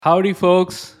Howdy,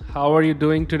 folks. How are you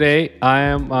doing today? I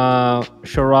am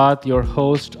Sharat, your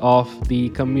host of the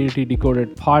Community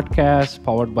Decoded podcast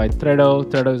powered by Threado.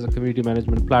 Threado is a community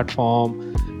management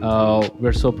platform.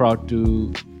 We're so proud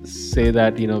to say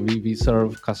that we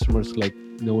serve customers like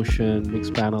Notion,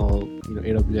 Mixpanel,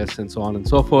 AWS, and so on and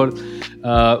so forth.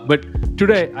 But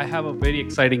today I have a very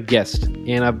exciting guest,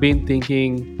 and I've been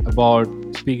thinking about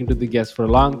speaking to the guest for a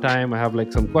long time. I have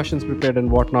like some questions prepared and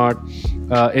whatnot.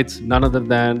 It's none other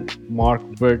than Mark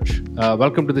Birch.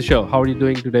 Welcome to the show. How are you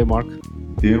doing today, Mark?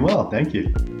 Doing well, thank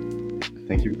you.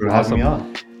 Thank you for having me Awesome.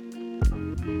 on.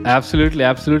 Absolutely,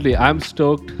 absolutely. I'm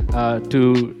stoked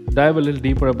to dive a little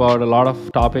deeper about a lot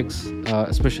of topics,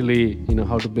 especially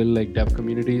how to build like dev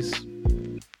communities.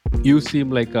 You seem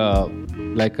like a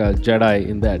Jedi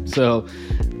in that. So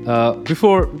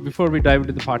before we dive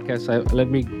into the podcast, let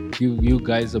me give you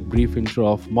guys a brief intro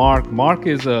of Mark. Mark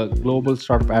is a global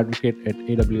startup advocate at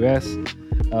AWS.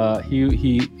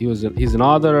 He's an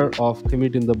author of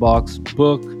Commit in the Box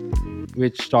book,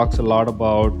 which talks a lot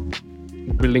about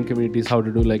building communities, how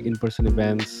to do like in-person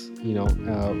events,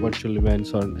 virtual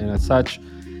events, and as such.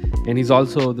 And he's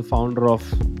also the founder of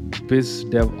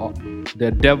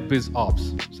the Dev Biz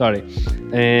Ops. Sorry,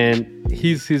 and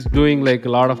he's doing like a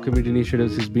lot of community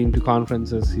initiatives. He's been to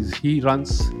conferences. He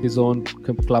runs his own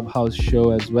clubhouse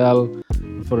show as well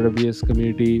for AWS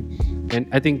community. And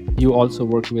I think you also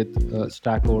worked with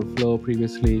Stack Overflow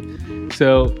previously.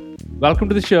 So welcome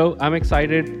to the show. I'm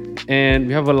excited, and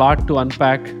we have a lot to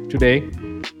unpack today.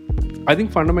 I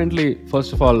think fundamentally,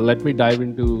 first of all, let me dive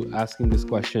into asking this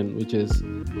question, which is,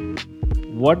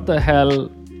 what the hell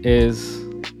is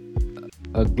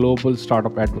a global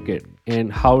startup advocate,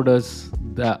 and how does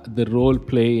the role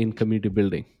play in community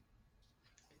building?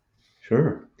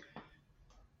 Sure.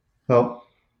 Well,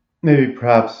 maybe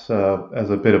perhaps as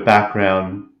a bit of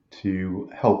background to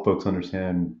help folks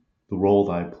understand the role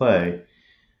that I play,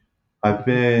 I've Mhm,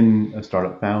 been a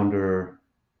startup founder,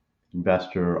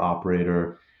 investor,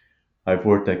 operator. I've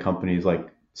worked at companies like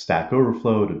Stack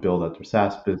Overflow to build out their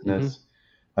SaaS mhm, business.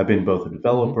 I've been both a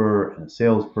mhm, developer and a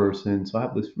salesperson, so I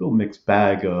have this real mixed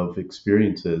bag of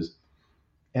experiences.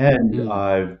 And mm,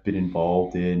 I've been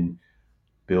involved in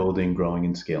building, growing,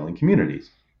 and scaling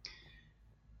communities.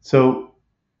 So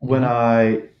when mhm,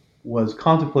 I was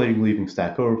contemplating leaving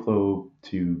Stack Overflow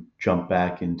to jump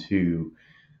back into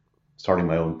starting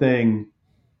my own thing,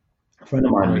 a friend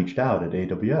of mine right. reached out at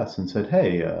AWS and said,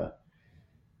 "Hey,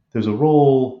 there's a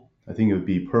role I think it would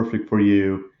be perfect for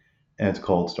you, and it's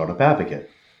called Startup Advocate."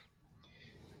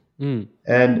 Mm,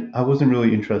 And I wasn't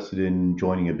really interested in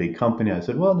joining a big company. I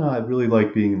said, "Well, no, I really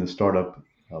like being in the startup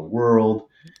world."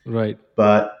 right.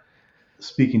 But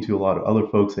speaking to a lot of other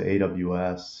folks at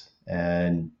AWS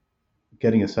and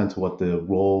getting a sense of what the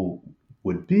role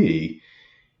would be,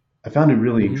 I found it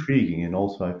really Mhm, intriguing, and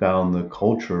also I found the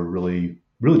culture really,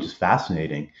 really just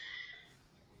fascinating.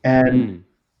 And mm,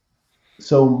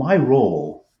 so my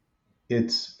role,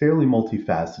 it's fairly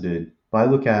multifaceted, but I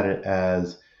look at it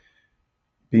as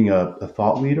being a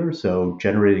thought leader, so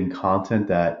generating content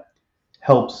that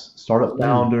helps startup mm,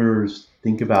 founders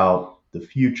think about the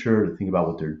future, to think about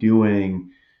what they're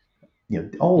doing,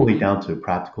 all the way mhm, down to a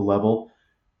practical level.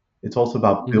 It's also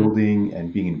about mhm, building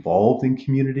and being involved in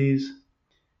communities.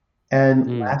 And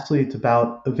mm, lastly, it's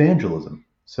about evangelism.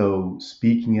 So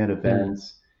speaking at mm,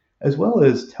 events, as well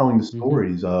as telling the mhm,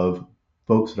 stories of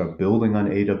folks that are building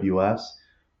on AWS,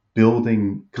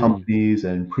 building mm, companies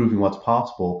and proving what's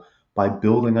possible by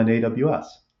building on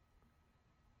AWS.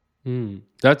 mm.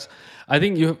 That's. I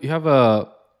think you have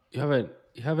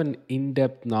an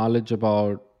in-depth knowledge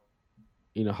about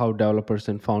how developers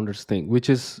and founders think, which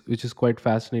is quite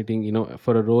fascinating.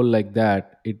 For a role like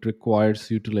that, it requires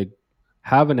you to like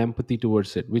have an empathy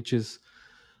towards it, which is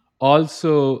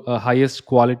also a highest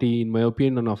quality in my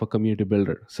opinion of a community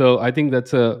builder. So I think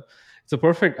it's a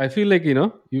perfect. I feel like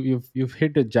you've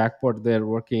hit a jackpot there,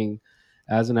 working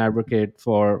as an advocate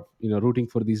for rooting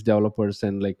for these developers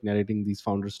and like narrating these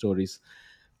founder stories.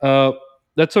 uh,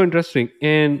 that's so interesting.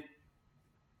 And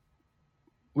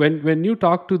when you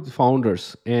talk to the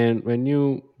founders and when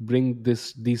you bring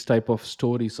these type of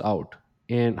stories out,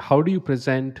 and how do you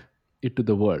present it to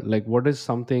the world? Like, what is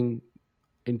something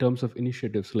in terms of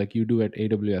initiatives like you do at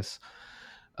AWS,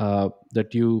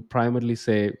 that you primarily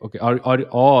say, okay,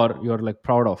 or you're like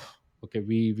proud of, okay,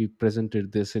 we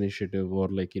presented this initiative, or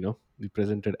like we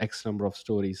presented x number of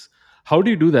stories. How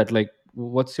do you do that? Like,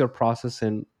 what's your process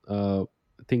and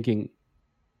thinking?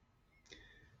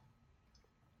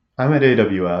 I'm at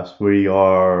AWS. We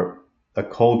are a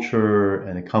culture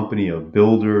and a company of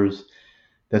builders.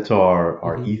 That's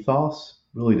our Hmm. ethos.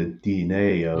 really the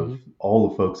DNA of Mm-hmm. all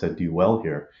the folks that do well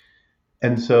here.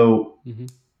 And so Mm-hmm.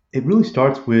 it really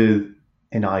starts with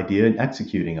an idea and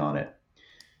executing on it.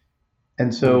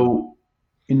 And Mm. so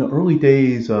in the early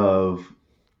days of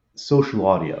social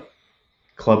audio,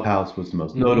 Clubhouse was the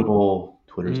most Mm-hmm. notable,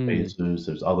 Twitter Mm. Spaces,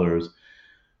 there's others,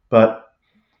 but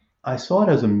I saw it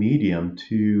as a medium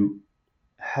to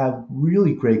have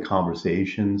really great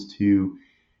conversations, to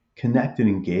connect and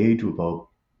engage with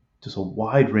just a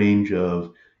wide range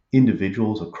of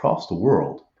individuals across the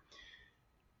world.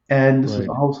 And this is Right.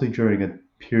 obviously during a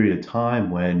period of time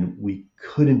when we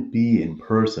couldn't be in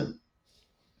person.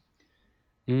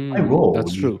 My Mm. role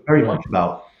That's was true. very Right. much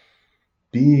about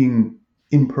being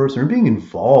in person or being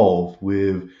involved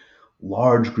with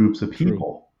large groups of True.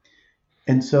 people.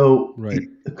 And so Right. it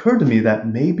occurred to me that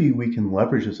maybe we can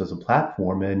leverage this as a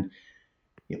platform and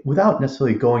without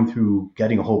necessarily going through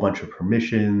getting a whole bunch of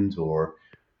permissions or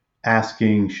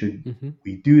asking, should Mm-hmm.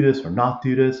 we do this or not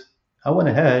do this? I went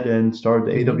ahead and started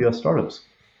the Mm-hmm. AWS Startups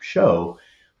show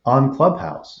on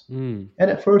Clubhouse. Mm. And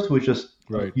at first, it was just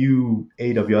a Right. few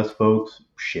AWS folks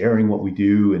sharing what we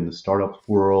do in the startups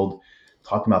world,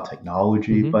 talking about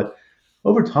technology. Mm-hmm. But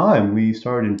over time, we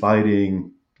started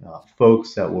inviting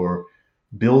folks that were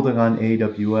building on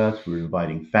AWS. We were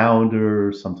inviting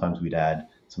founders. Sometimes we'd add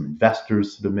some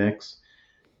investors to the mix.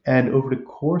 And over the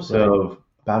course Right. of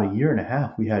about a year and a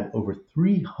half, we had over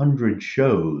 300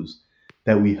 shows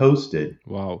that we hosted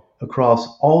Wow.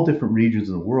 across all different regions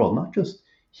of the world, not just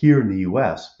here in the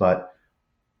US, but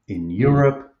in Mm.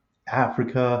 Europe,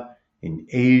 Africa, in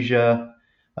Asia.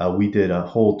 We did a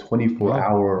whole 24-hour Wow.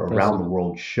 hour around Impressive. the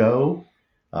world show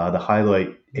to highlight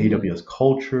Mm. AWS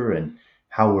culture and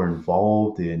how we're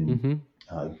involved in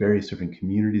Mm-hmm. various different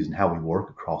communities and how we work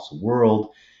across the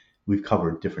world. We've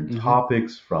covered different Mm-hmm.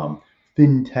 topics from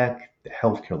fintech, to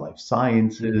healthcare life Mm-hmm.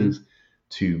 sciences,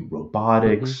 to Mm-hmm.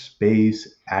 robotics,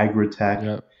 space, agri-tech.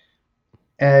 Yeah.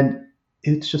 And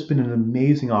it's just been an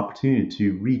amazing opportunity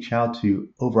to reach out to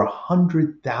over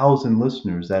 100,000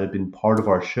 listeners that have been part of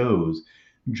our shows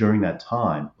during that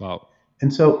time. Wow.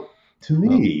 And so to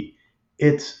Wow. me,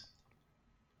 it's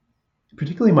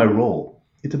particularly my role,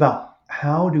 it's about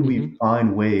how do we Mm-hmm.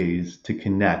 find ways to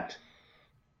connect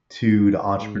to the Mm.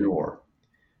 entrepreneur,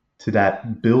 to that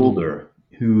Mm. builder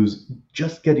who's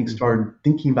just getting Mm-hmm. started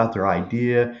thinking about their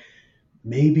idea,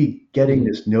 maybe getting Mm.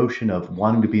 this notion of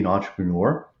wanting to be an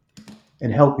entrepreneur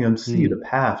and helping them see the Mm.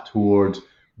 path towards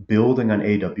building on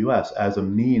AWS as a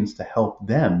means to help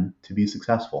them to be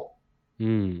successful.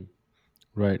 Mm.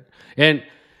 Right. And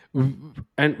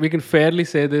and we can fairly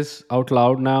say this out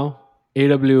loud now.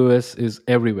 AWS is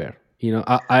everywhere.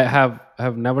 I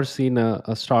have never seen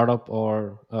a startup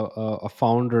or a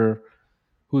founder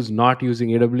who's not using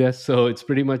AWS. So it's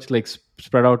pretty much like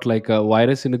spread out like a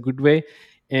virus in a good way.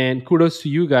 And kudos to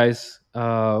you guys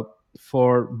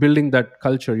for building that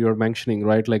culture you're mentioning,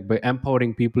 right? Like by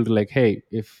empowering people to like, hey,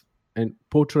 if and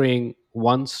portraying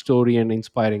one story and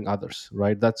inspiring others,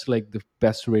 right? That's like the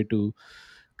best way to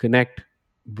connect,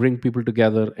 bring people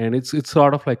together, and it's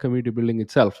sort of like community building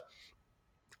itself.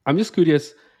 I'm just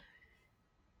curious.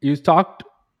 You talked.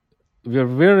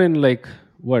 We're in like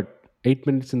what 8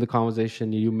 minutes in the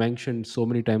conversation. You mentioned so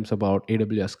many times about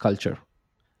AWS culture.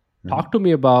 Talk Mhm. to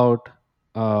me about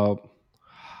uh,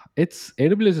 it's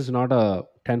AWS is not a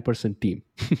 10% team.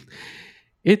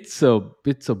 It's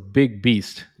a big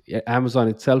beast. Amazon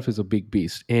itself is a big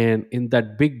beast, and in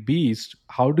that big beast,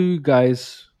 how do you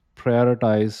guys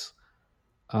prioritize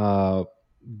uh,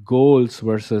 goals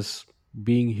versus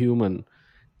being human,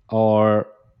 or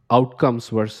outcomes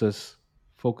versus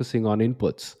focusing on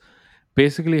inputs?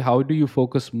 Basically, how do you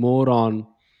focus more on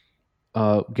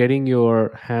getting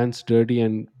your hands dirty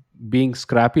and being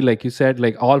scrappy? Like you said,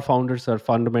 like all founders are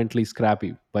fundamentally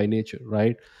scrappy by nature,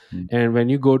 right? And when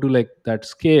you go to like that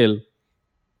scale,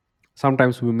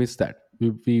 sometimes we miss that.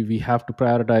 We have to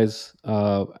prioritize.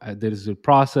 There is a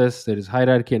process, there is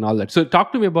hierarchy and all that. So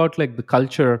talk to me about like the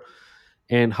culture,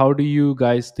 and how do you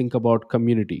guys think about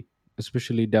community,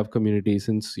 especially dev community,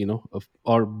 since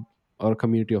or a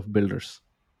community of builders.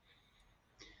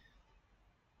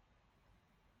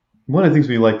 One of the things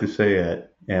we like to say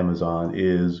at Amazon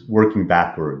is working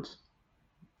backwards.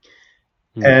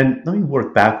 Hmm. And let me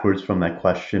work backwards from that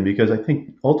question because I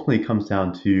think ultimately it comes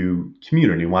down to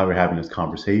community and why we're having this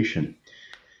conversation.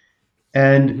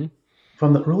 And Mm-hmm.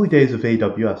 from the early days of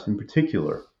AWS in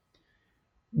particular,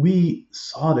 we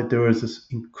saw that there was this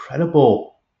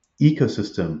incredible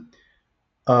ecosystem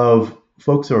of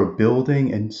folks that are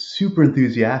building and super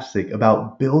enthusiastic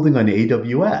about building on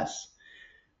AWS.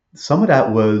 Some of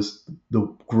that was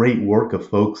the great work of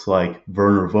folks like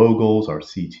Werner Vogels, our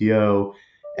CTO,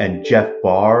 and Jeff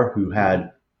Barr, who Mm-hmm.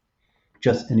 had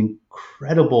just an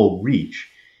incredible reach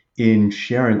in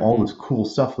sharing all Mm. this cool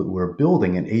stuff that we're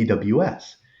building in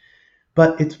AWS.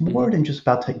 But it's Mm-hmm. more than just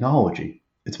about technology.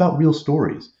 It's about real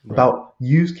stories, Right. about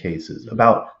use cases, Mm-hmm.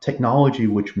 about technology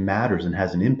which matters and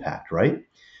has an impact, right?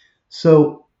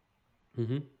 So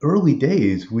Mm-hmm. early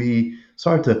days, we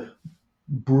started to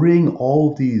bring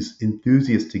all of these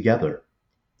enthusiasts together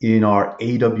in our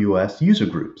AWS user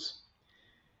groups.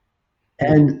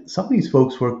 Mm. And some of these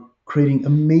folks were creating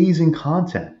amazing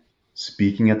content,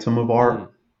 speaking at some of our Mm.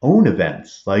 own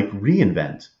events like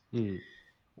reInvent, Mm.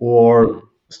 or Mm.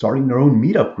 starting their own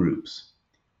meetup groups,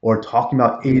 or talking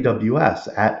about Right. AWS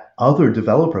at other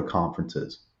developer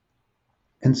conferences.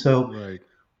 And so Right.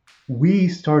 we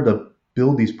started to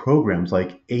build these programs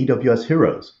like AWS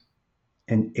Heroes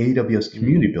and AWS Mm.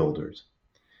 Community Builders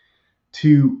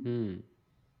to Mm.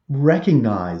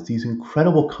 recognize these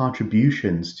incredible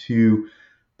contributions to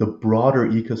the broader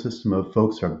ecosystem of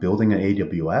folks that are building at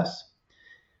AWS,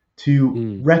 to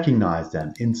Mm. recognize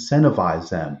them, incentivize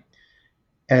them,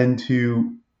 and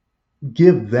to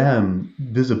give them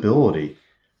visibility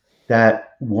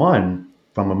that, one,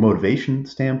 from a motivation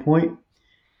standpoint,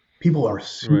 people are Right.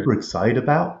 super excited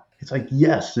about. It's like,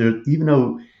 yes, even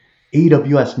though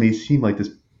AWS may seem like this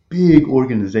big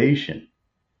organization,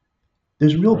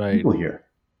 there's real Right. people here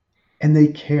and they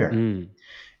care. Mm.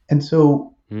 And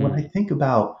so when I Mm. think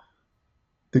about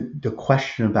the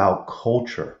question about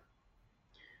culture,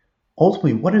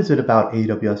 ultimately, what is it about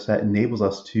AWS that enables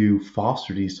us to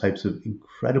foster these types of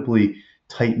incredibly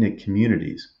tight knit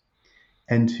communities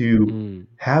and to Mm.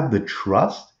 have the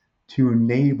trust to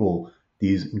enable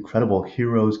these incredible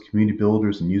heroes, community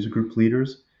builders, and user group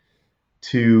leaders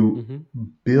to Mm-hmm.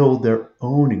 build their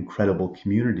own incredible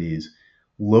communities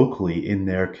locally in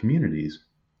their communities?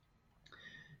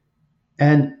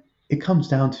 And it comes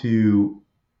down to,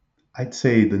 I'd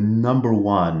say, the number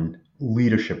one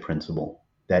leadership principle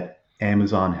that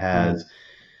Amazon Mm. has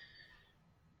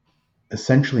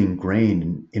essentially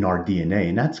ingrained in our DNA,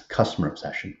 and that's customer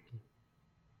obsession,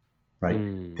 right?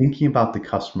 Mm. Thinking about the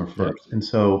customer Yeah. first. And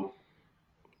so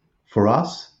for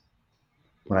us,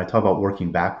 when I talk about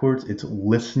working backwards, it's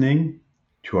listening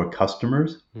to our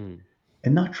customers Mm.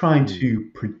 and not trying Mm. to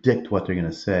predict what they're going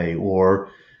to say or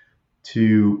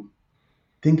to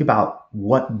think about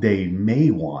what they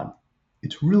may want.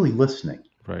 It's really listening.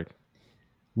 Right.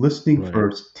 Listening Right.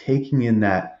 first, taking in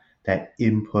that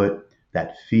input,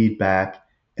 that feedback,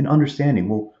 and understanding,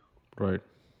 well, Right.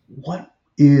 what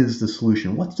is the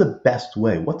solution? What's the best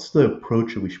way? What's the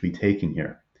approach that we should be taking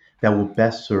here that will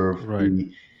best serve Right.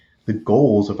 the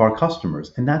goals of our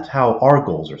customers? And that's how our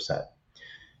goals are set.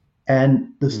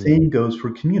 And the Mm. same goes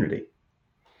for community.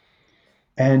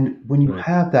 And when you Right.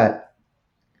 have that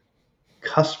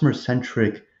customer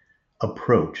centric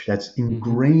approach that's Mm-hmm.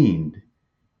 ingrained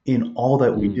in all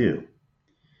that we Mm. do,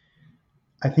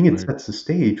 I think it Right. sets the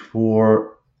stage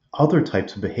for other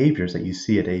types of behaviors that you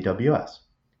see at AWS.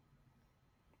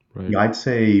 Right. I'd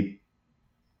say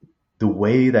the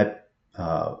way that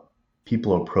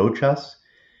people approach us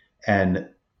and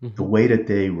the Mm-hmm. way that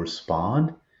they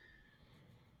respond,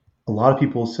 a lot of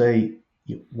people say,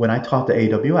 when I talk to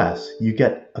AWS, you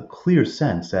get a clear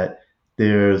sense that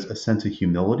there's a sense of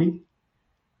humility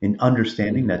in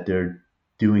understanding Mm. that they're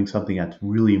doing something that's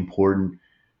really important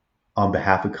on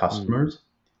behalf of Mm. customers,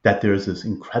 that there's this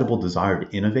incredible desire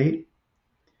to innovate,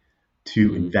 to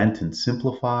Mm. invent and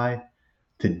simplify,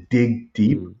 to dig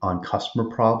deep Mm. on customer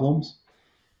problems,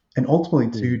 and ultimately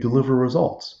to Mm. deliver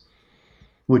results.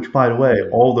 Which, by the way, Mm.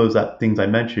 all those things I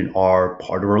mentioned are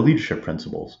part of our leadership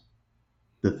principles,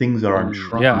 the things that are Mm. Yeah,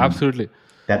 enshrined absolutely.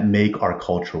 that make our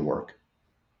culture work.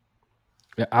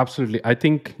 Yeah, absolutely. I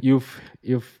think you've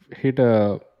hit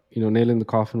a nail in the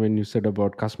coffin when you said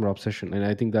about customer obsession, and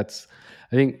I think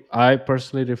I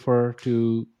personally refer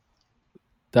to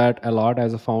that a lot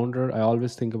as a founder. I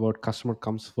always think about customer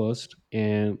comes first,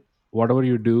 and whatever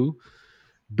you do,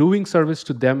 doing service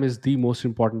to them is the most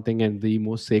important thing and the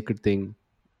most sacred thing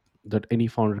that any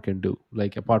founder can do.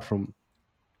 Like apart from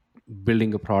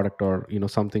building a product or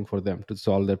something for them to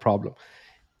solve their problem.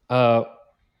 Uh,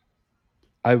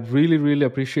 I really, really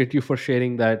appreciate you for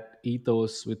sharing that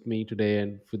ethos with me today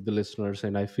and with the listeners.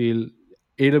 And I feel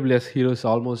AWS Heroes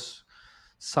almost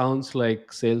sounds like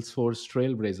Salesforce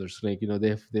Trailblazers. Like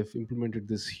they've implemented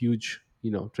this huge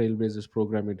Trailblazers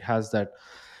program. It has that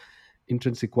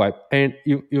intrinsic vibe. And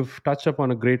you've touched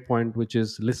upon a great point, which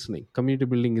is listening. Community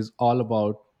building is all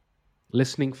about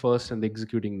listening first and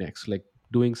executing next. Like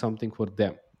doing something for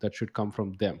them that should come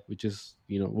from them, which is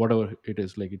whatever it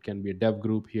is. Like it can be a dev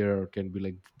group here, or it can be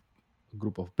like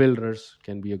group of builders,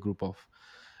 can be a group of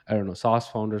I don't know, SaaS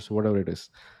founders, whatever it is.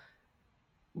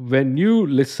 When you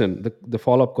listen, the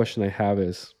follow-up question I have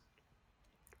is,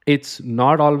 it's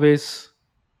not always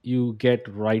you get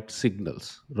right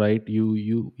signals, right?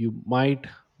 You might,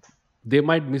 they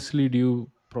might mislead you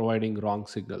providing wrong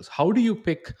signals. How do you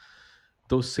pick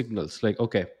those signals? Like,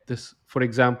 okay, this, for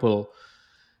example,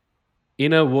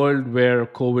 in a world where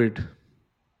COVID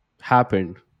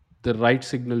happened, the right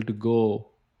signal to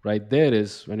go right there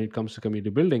is, when it comes to community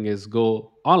building, is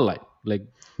go online, like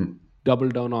Hmm. double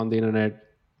down on the internet,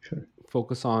 Sure.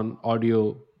 focus on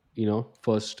audio,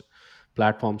 first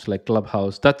platforms like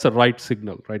Clubhouse. That's a right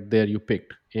signal right there you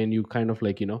picked, and you kind of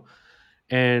like,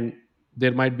 and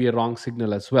there might be a wrong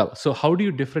signal as well. So how do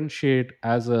you differentiate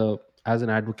as an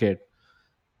advocate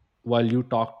while you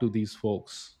talk to these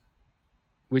folks,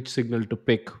 which signal to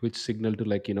pick, which signal to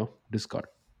like, discard?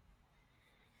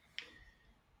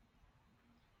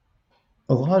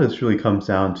 A lot of this really comes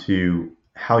down to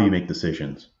how you make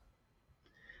decisions.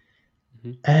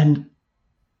 Hmm. And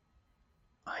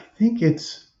I think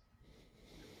it's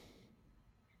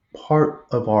part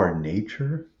of our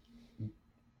nature,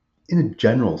 in a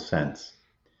general sense,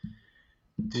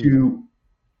 Hmm. to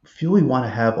feel we want to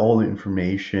have all the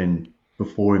information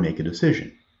before we make a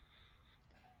decision.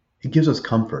 It gives us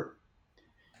comfort.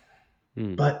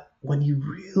 Hmm. But when you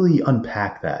really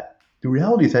unpack that, the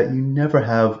reality is that you never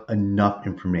have enough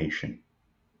information.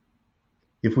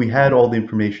 If we had Hmm. all the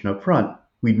information up front,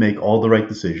 we'd make all the right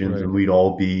decisions and Right. we'd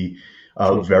all be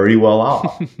True. very well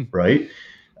off, right?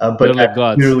 But We're like that's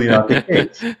gods. clearly not the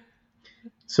case.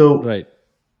 So Right.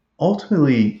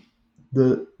 ultimately,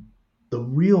 the the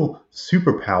real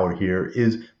superpower here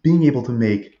is being able to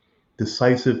make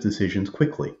decisive decisions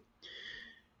quickly.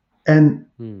 And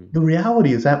Hmm. the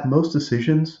reality is that most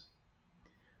decisions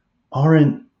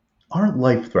aren't aren't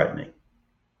life threatening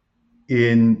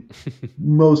in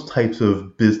most types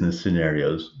of business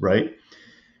scenarios, right?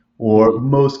 Or Hmm.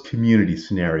 most community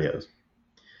scenarios.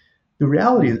 The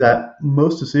reality is Hmm. that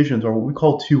most decisions are what we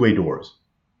call two-way doors.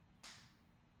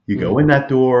 You go Hmm. in that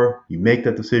door, you make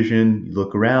that decision, you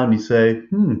look around, you say,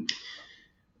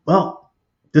 well,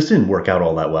 this didn't work out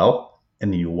all that well.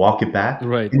 And then you walk it back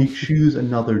Right. and you choose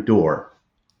another door.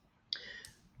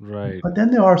 Right. But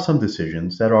then there are some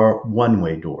decisions that are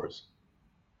one-way doors.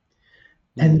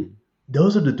 And Hmm.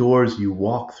 those are the doors you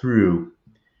walk through,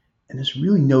 and there's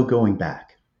really no going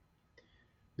back.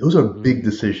 Those are big Hmm.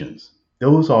 decisions.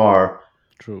 Those are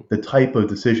True. the type of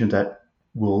decisions that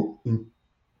will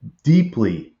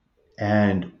deeply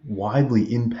and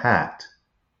widely impact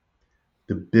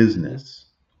the Hmm. business,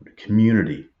 the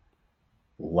community,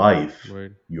 life,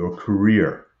 Right. your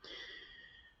career.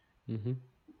 Hmm.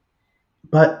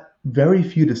 But very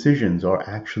few decisions are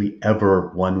actually ever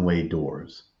one way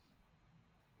doors.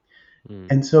 Hmm.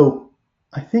 And so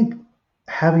I think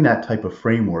having that type of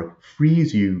framework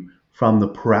frees you from the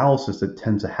paralysis that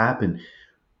tends to happen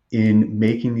in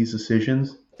making these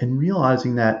decisions and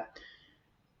realizing that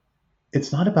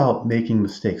it's not about making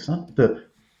mistakes, not the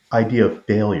idea of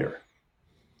failure.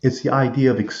 It's the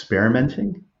idea of Hmm.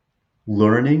 experimenting,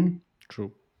 learning, True.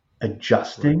 Right.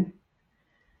 adjusting,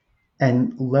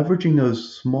 and leveraging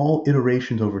those small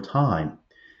iterations over time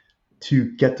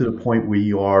to get to the Hmm. point where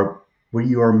you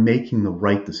are making the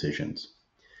right decisions.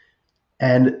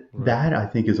 And Right. that I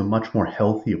think is a much more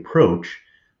healthy approach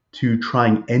to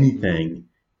trying Hmm. anything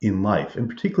in life. And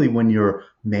particularly when you're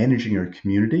managing your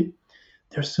community,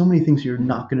 there's so many things you're Hmm.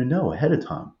 not going to know ahead of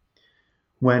time.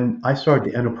 When I started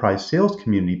True. the enterprise sales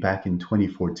community back in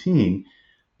 2014,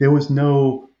 there was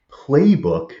no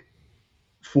playbook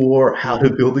for how to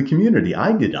Hmm. build a community.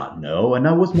 I did not know, and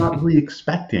I was not really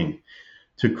expecting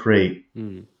to create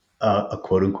Hmm. a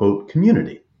quote unquote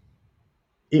community.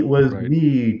 It was Right.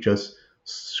 me just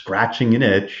scratching an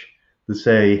itch to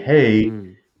say, hey,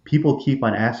 Hmm. people keep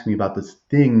on asking me about this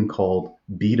thing called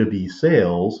B2B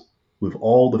sales with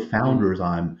all the Hmm. founders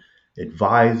I'm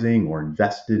advising or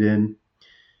invested in.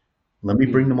 Let me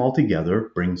bring Hmm. them all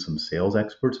together, bring some sales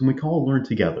experts, and we can all learn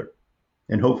together.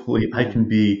 And hopefully Hmm.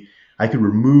 I can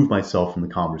remove myself from the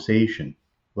conversation.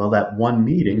 Well, that one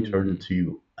meeting turned Hmm.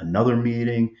 into another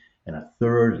meeting and a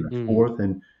third and a Hmm. fourth.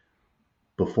 And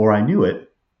before I knew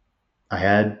it, I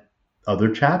had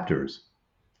other chapters.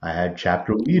 I had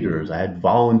chapter leaders. I Hmm. had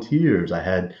volunteers. I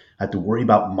had to worry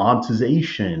about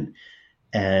monetization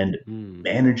and Hmm.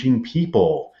 managing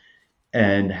people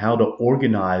and how to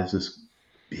organize this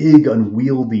big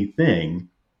unwieldy thing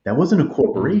that wasn't a Hmm.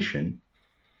 corporation.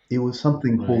 It was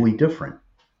something Right. wholly different.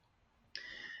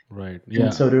 Right. And Yeah.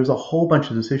 so there's a whole bunch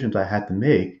of decisions I had to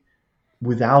make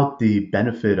without the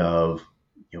benefit of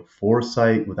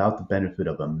foresight, without the benefit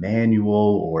of a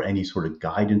manual or any sort of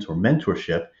guidance or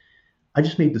mentorship. I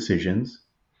just made decisions.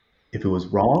 If it was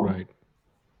wrong, Right.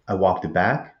 I walked it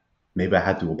back. Maybe I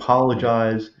had to Right.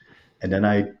 apologize, and then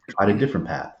I tried a different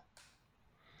path.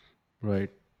 Right.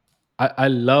 I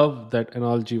love that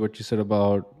analogy, what you said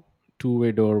about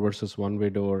two-way door versus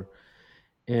one-way door.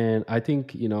 And I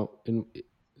think,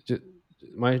 ju-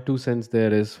 my 2 cents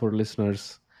there is for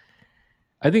listeners.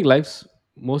 I think life's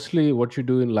mostly what you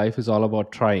do in life is all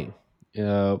about trying.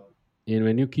 Uh, and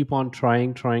when you keep on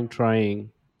trying,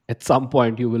 at some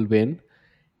point you will win.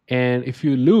 And if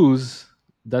you lose,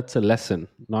 that's a lesson.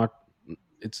 Not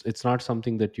it's not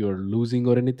something that you're losing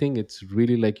or anything. It's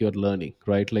really like you're learning,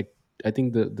 right? Like I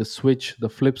think the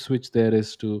flip switch there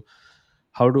is to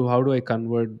how do I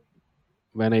convert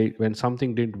when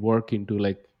something didn't work into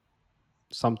like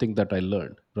something that I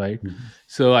learned, right? Mhm.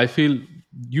 So I feel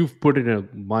you've put it in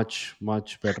a much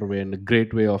better way and a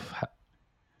great way of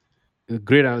a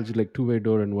great analogy, like two-way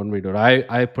door and one-way door.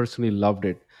 I personally loved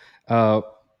it. Uh,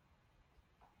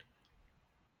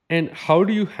 and how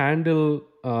do you handle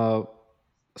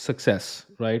success,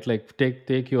 right? Like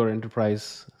take your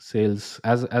enterprise sales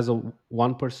as a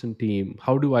one person team.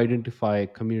 How do you identify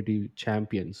community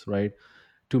champions, right?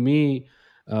 To me,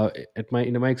 at my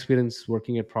in my experience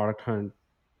working at Product Hunt,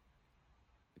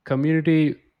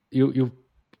 community, you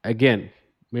again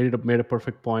made a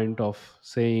perfect point of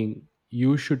saying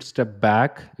you should step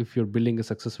back if you're building a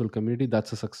successful community.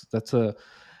 That's a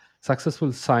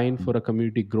successful sign for a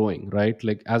community growing, right?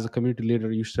 Like as a community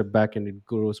leader, you step back and it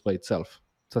grows by itself,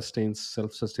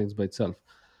 sustains by itself.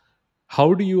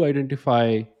 How do you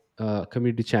identify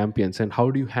community champions, and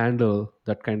how do you handle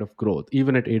that kind of growth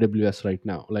even at AWS right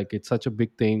now? Like it's such a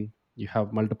big thing, you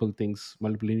have multiple things,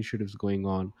 multiple initiatives going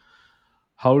on.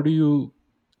 How do you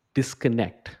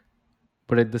disconnect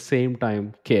but at the same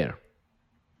time care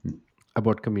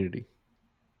about community?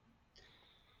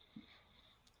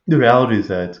 The reality is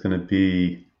that it's going to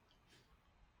be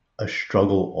a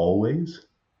struggle always.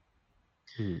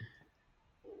 Mm.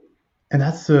 And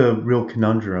that's the real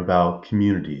conundrum about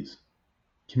communities.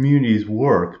 Communities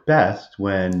work best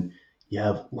when you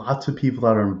have lots of people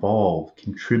that are involved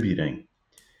contributing,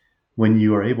 when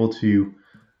you are able to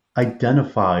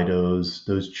identify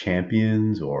those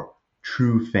champions or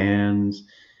true fans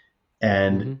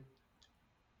and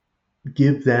Mm-hmm.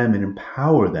 give them and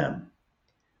empower them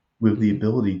with the Mm-hmm.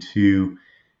 ability to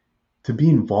be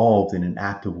involved in an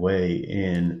active way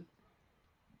in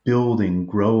building,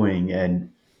 growing,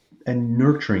 and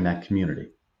nurturing that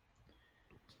community.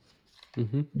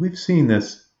 Mm-hmm. We've seen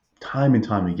this time and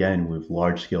time again with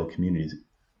large scale communities.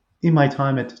 In my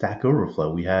time at Stack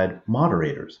Overflow, we had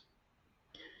moderators.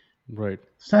 Right.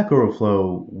 Stack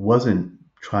Overflow wasn't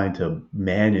trying to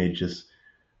manage this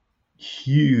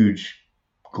huge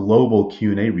global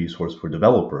Q&A resource for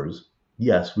developers.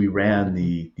 Yes, we ran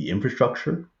Mm-hmm. the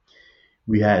infrastructure.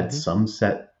 We had Mm-hmm. some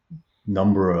set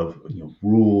number of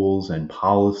rules and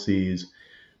policies,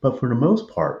 but for the most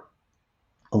part,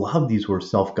 a lot of these were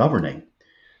self-governing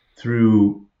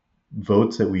through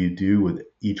votes that we do with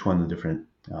each one of the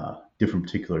different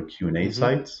particular Q&A Mm-hmm.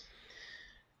 sites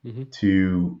Mm-hmm.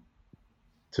 to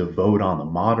vote on the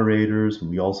moderators. And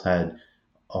we also had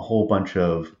a whole bunch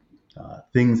of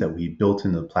things that we built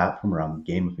into the platform around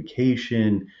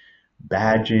gamification,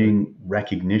 Right. badging,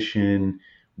 recognition,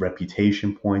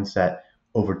 reputation points that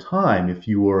over time, if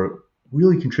you were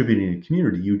really contributing to the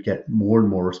community, you'd get more and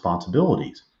more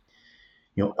responsibilities,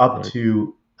 up Right.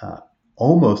 to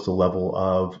almost a level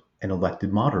of an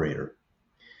elected moderator.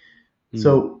 Mm.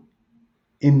 So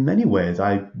in many ways,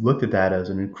 I looked at that as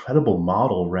an incredible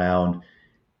model around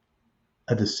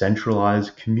a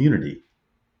decentralized community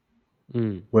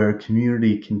Mm. where a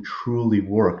community can truly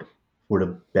work for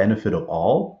the benefit of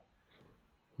all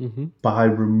Mm-hmm. by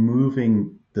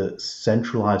removing the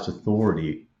centralized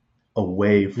authority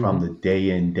away from Mm-hmm. the day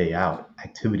in, day out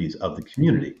activities of the Mm-hmm.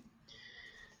 community.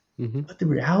 Mm-hmm. But the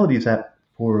reality is that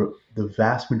for the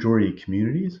vast majority of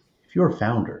communities, if you're a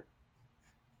founder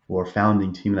or a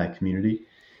founding team in that community,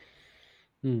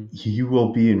 Mm. you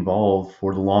will be involved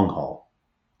for the long haul.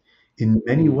 In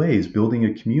many Mm. ways, building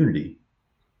a community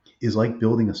is like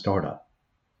building a startup.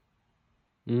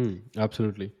 Mm.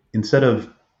 Absolutely. Instead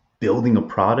of building a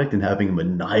product and having a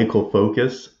maniacal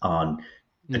focus on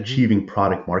Mm-hmm. achieving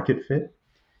product market fit,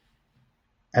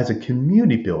 as a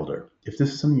community builder, if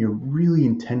this is something you're really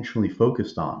intentionally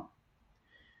focused on,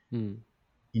 Mm.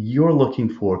 you're looking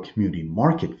for community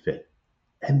market fit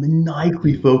and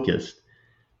maniacally Mm. focused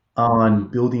on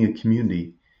Mm. building a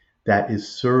community that is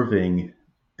serving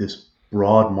this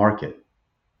broad market.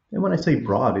 And when I say Mm.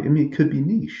 broad, I mean it could be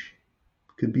niche,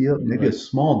 could be a maybe a Right.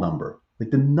 small number.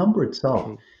 Like the number itself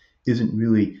True. isn't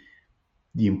really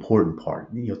the important part.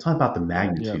 It's not about the Yeah.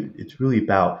 magnitude. It's really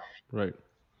about Right.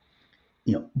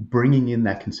 bringing in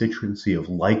that constituency of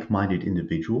like-minded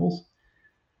individuals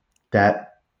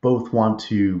that both want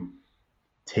to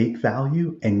take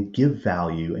value and give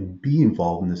value and be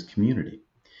involved in this community.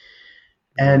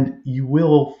 Right. And you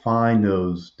will find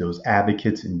those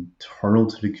advocates internal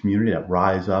to the community that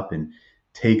rise up and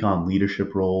take on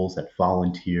leadership roles, that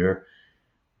volunteer.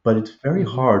 But it's very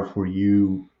Mm-hmm. hard for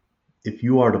you, if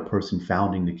you are the person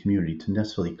founding the community, to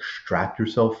necessarily extract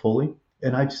yourself fully.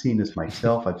 And I've seen this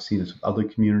myself. I've seen this with other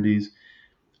communities.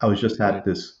 I was just at Right.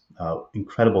 this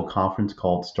incredible conference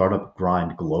called Startup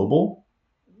Grind Global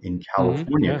in Mm-hmm.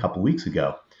 California a Yeah. couple weeks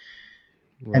ago.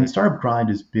 And Right. Startup Grind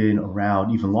has been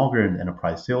around even longer in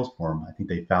enterprise sales form. I think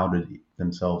they founded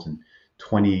themselves in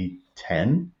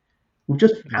 2010. We're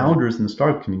just Right. founders in the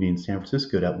startup community in San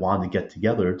Francisco that wanted to get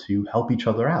together to help each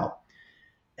other out.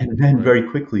 And then Right. very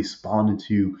quickly spawned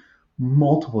into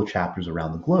multiple chapters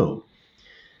around the globe.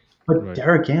 But Right.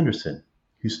 Derek Anderson,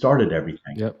 who started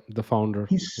everything, Yep. The founder.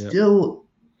 he's Yep. still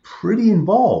pretty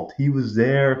involved. He was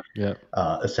there Yep.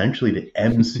 essentially the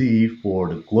MC for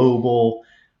the global,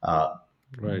 uh,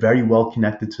 Right. very well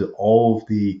connected to all of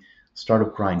the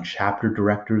Startup Grind chapter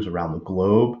directors around the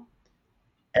globe,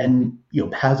 Mm-hmm.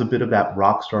 and has a bit of that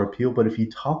rock star appeal. But if you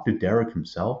talk to Derek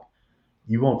himself,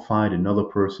 you won't find another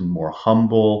person more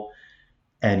humble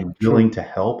and willing True. to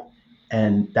help.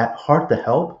 And that heart to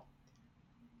help,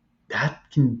 that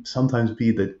can sometimes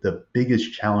be the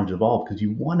biggest challenge of all, because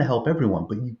you want to help everyone,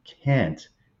 but you can't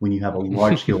when you have a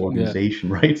large scale Yeah. organization,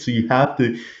 right? So you have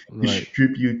to Right.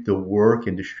 distribute the work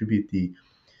and distribute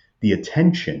the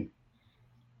attention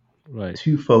Right.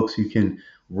 to folks who can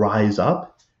rise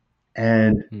up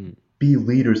and Mm. be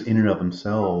leaders in and of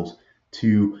themselves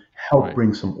to help Right.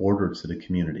 bring some order to the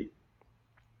community.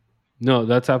 No,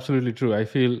 that's absolutely true. I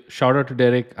feel shout out to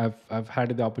Derek. I've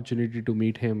had the opportunity to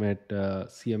meet him at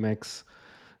CMX Yeah.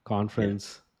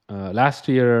 conference last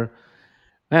year.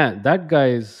 Man, that guy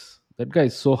is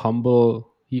so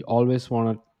humble. He always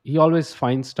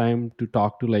finds time to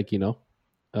talk to, like,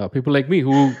 people like me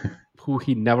who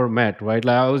he never met, right?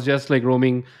 Like I was just like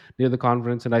roaming near the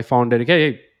conference and I found Derek.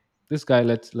 Hey, this guy,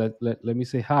 let me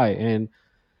say hi. And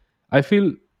I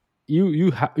feel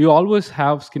you always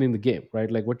have skin in the game,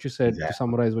 right? Like what you said, to Exactly.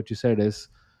 summarize what you said is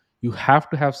you have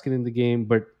to have skin in the game,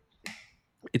 but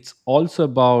it's also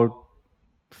about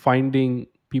finding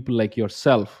people like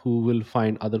yourself who will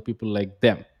find other people like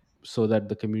them, so that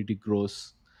the community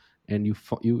grows. And you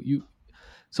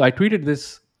so I tweeted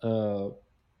this a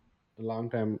long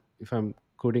time, if I'm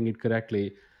quoting it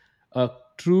correctly. A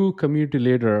true community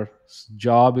leader's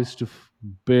job is to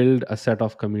build a set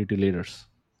of community leaders.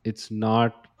 It's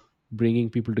not bringing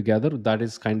people together, that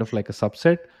is kind of like a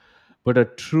subset. But a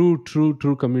true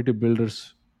community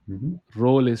builder's Hmm.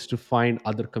 role is to find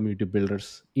other community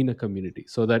builders in a community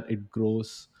so that it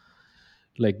grows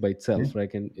like by Yeah. itself,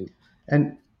 right?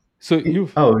 And So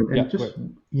you've and yeah, go just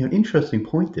ahead. interesting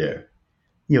point there.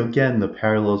 Again, the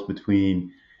parallels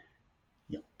between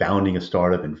founding a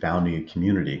startup and founding a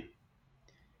community.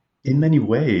 In Hmm. many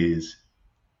ways,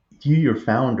 your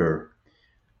founder,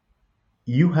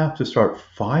 you have to start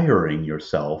firing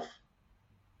yourself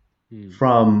Hmm.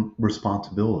 from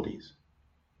responsibilities,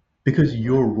 because Right.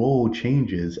 your role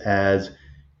changes as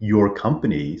your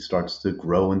company starts to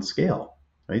grow and scale,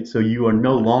 right? So you are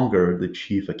no Right. longer the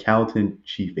chief accountant,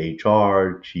 chief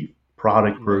HR, chief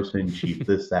product Right. person, chief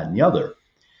this, that, and the other.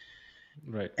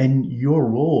 Right. And your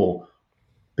role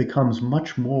becomes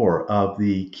much more of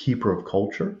the keeper of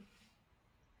culture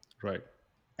Right.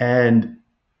 and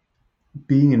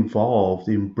being involved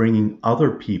in bringing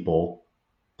other people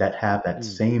that have that Hmm.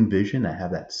 same vision, that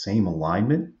have that same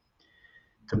alignment,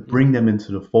 to bring Hmm. them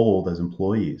into the fold as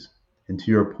employees. And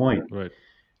to your point, Right.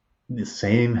 the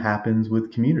same happens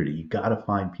with community. You got to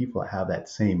find people that have that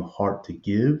same heart to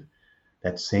give,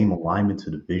 that same alignment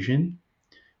to the vision,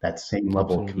 that same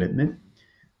level of Absolutely. commitment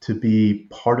to be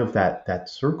part of that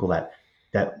circle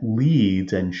that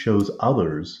leads and shows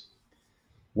others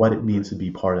what it means Right. to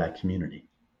be part of that community.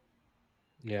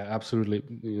 Yeah,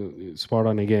 absolutely. Spot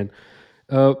on again.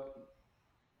 uh,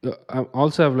 I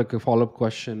also have like a follow-up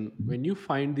question. When you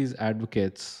find these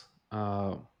advocates,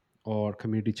 or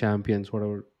community champions,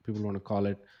 whatever people want to call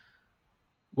it,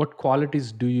 what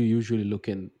qualities do you usually look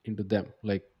into them?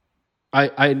 Like,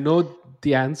 I know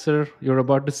the answer you're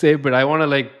about to say, but I want to,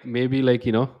 like, maybe, like,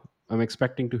 I'm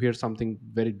expecting to hear something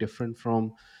very different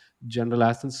from general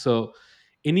essence. So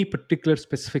any particular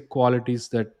specific qualities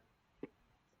that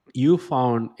you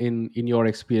found in your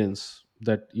experience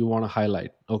that you want to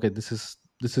highlight? Okay, this is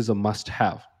this is a must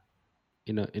have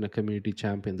in a community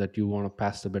champion that you want to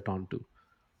pass the baton to.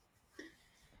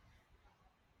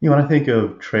 When I think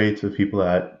of traits of people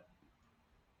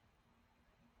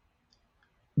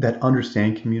that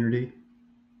understand community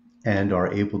and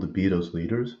are able to be those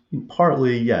leaders,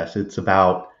 partly, yes, it's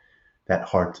about that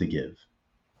heart to give.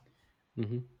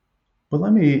 Hmm. But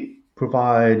let me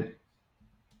provide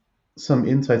some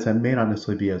insights that may not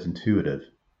necessarily be as intuitive.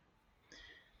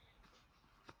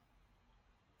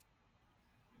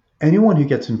 Anyone who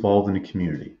gets involved in a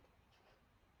community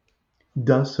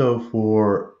does so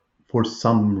for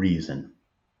some reason.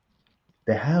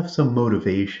 They have some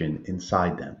motivation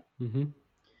inside them. Hmm.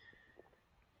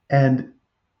 And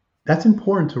that's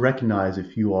important to recognize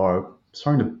if you are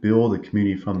starting to build a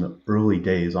community from the early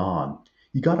days on.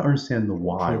 You got to understand the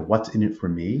why, True. what's in it for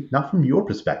me, not from your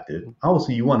perspective.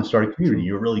 Obviously, you want to start a community, True.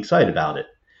 you're really excited about it,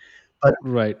 but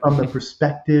Right. from the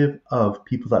perspective of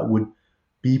people that would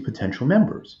be potential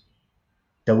members,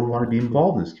 that would want to be True.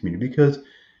 involved in this community, because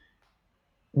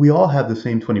we all have the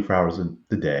same 24 hours in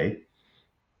the day,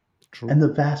 True. and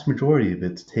the vast majority of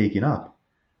it's taken up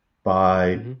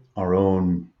by Hmm. our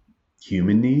own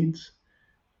human needs,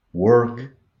 Hmm. work, Hmm.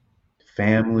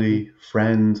 family,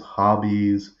 friends,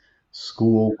 hobbies,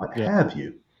 school, what Yeah. have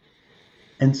you.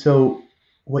 And so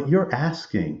what you're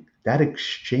asking, that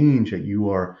exchange that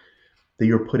you're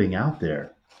putting out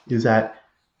there, is that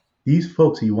these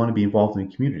folks that you want to be involved in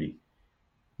the community,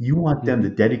 you want them to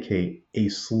Hmm. dedicate a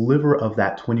sliver of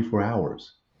that 24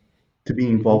 hours to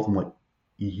being Hmm. involved in what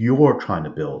you're trying to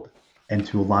build and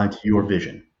to align to your Mm.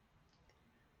 vision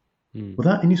Mm.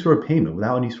 without any sort of payment,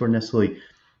 without any sort of necessarily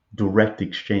direct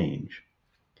exchange.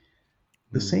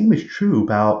 The Mm. same is true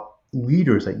about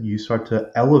leaders that you start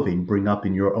to elevate and bring up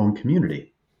in your own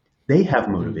community. They have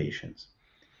Mm. motivations.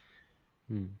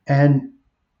 Mm. And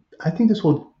I think this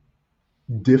will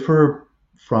differ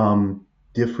from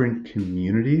different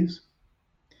communities.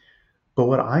 But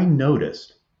what I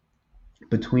noticed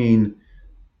between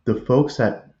the folks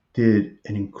that did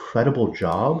an incredible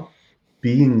job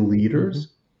being Mhm.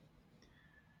 leaders,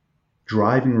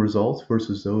 driving results,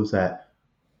 versus those that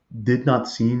did not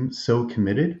seem so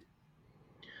committed,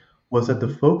 was that the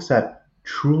Mhm. folks that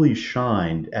truly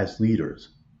shined as leaders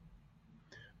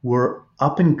were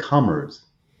up and comers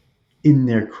in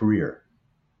their career.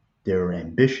 They were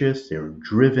ambitious, they were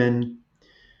driven,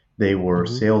 they were Mhm.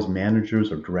 sales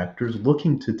managers or directors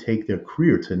looking to take their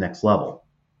career to the next level.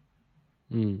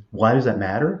 Mm. Why does that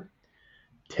matter?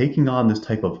 Taking on this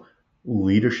type of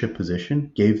leadership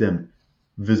position gave them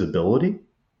visibility,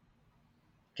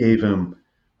 gave them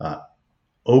uh,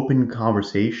 open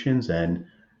conversations and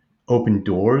open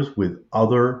doors with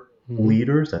other Mhm.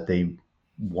 leaders that they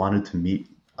wanted to meet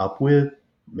up with,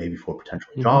 maybe for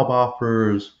potential Mhm. job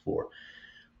offers, for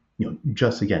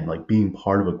just again like being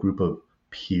part of a group of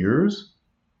peers.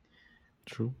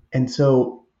 True. And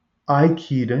so I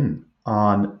keyed in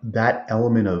on that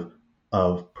element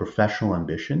of professional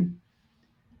ambition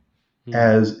Mm.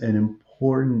 as an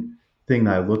important thing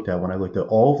that I looked at when I looked at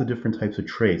all the different types of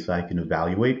traits that I can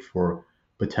evaluate for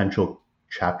potential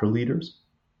chapter leaders.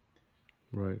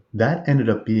 Right. That ended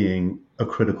up being a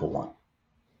critical one.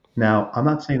 Now, I'm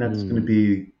not saying that's going to Mm.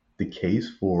 be the case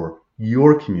for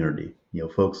your community.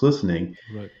 Folks listening,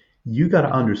 Right. you got to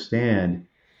Mhm. understand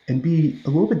and be a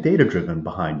little bit data driven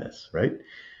behind this, right?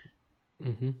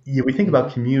 Mhm. We think about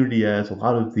Mhm. community as a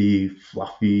lot of the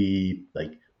fluffy,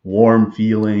 like warm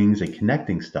feelings and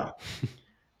connecting stuff.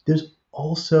 There's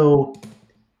also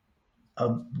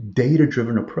a data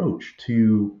driven approach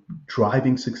to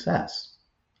driving success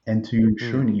and to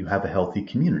ensuring Mm. that you have a healthy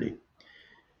community.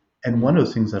 And one Mm. of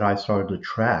those things that I started to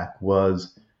track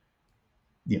was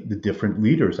the different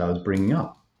leaders I was bringing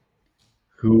up,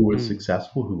 who was Mm.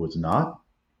 successful, who was not,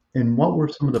 and what were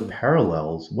some of the Mm.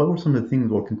 parallels, what were some of the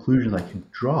things or conclusions I could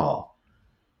draw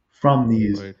from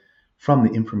these, Right. from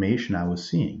the information I was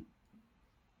seeing.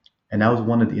 And that was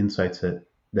one of the insights that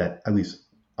at least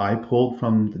I pulled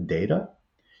from the data.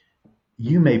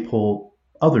 You Mhm. may pull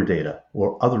other data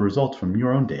or other results from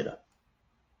your own data.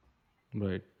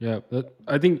 Right. Yeah.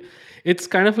 I think it's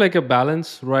kind of like a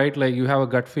balance, right? Like you have a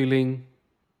gut feeling,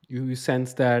 you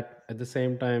sense that at the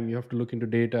same time you have to look into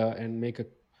data and make a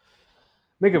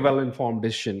well informed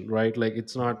decision, right? Like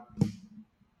it's not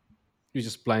you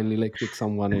just blindly like pick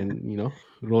someone and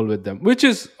roll with them, which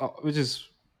will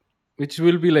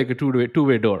be like a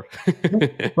two-way door.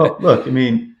 Well, look, I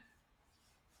mean,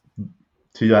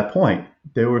 to that point,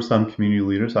 there were some community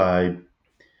leaders I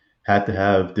had to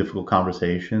have difficult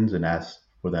conversations and ask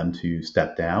for them to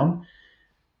step down.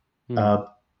 Hmm. Uh,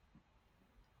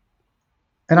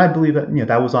 and I believe that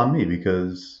that was on me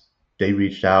because they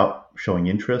reached out showing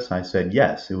interest. I said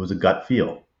yes. It was a gut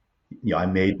feel. I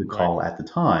made the Right. call at the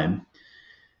time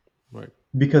Right.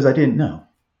 because I didn't know.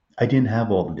 I didn't have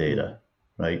all the data,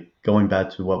 Mm. right? Going back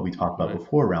to what we talked about Right.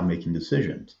 before around making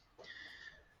decisions.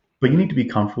 But you need Right. to be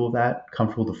comfortable with that,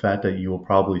 comfortable with the fact that you will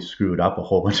probably screw it up a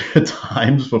whole bunch of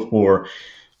times before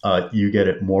you get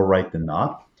it more right than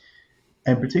not.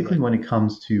 And particularly Right. when it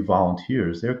comes to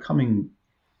volunteers, they're coming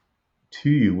to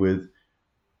you with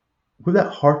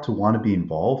that heart to want to be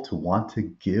involved, to want to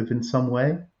give in some way.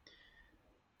 Right.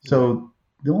 So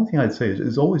the only thing I'd say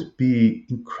is always be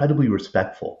incredibly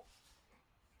respectful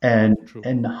and True.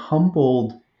 and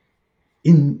humbled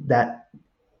in that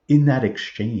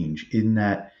exchange, in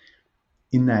that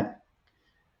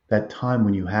time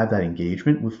when you have that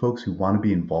engagement with folks who want to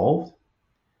be involved.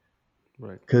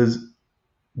 Right. Because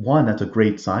one, that's a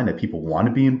great sign that people want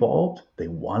to be involved, they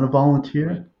want to Right.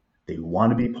 volunteer, they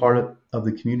want to be part Mm-hmm. of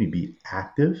the community, be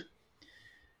active.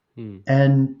 Mm.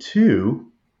 And two,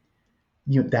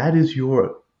 that is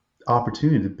your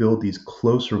opportunity to build these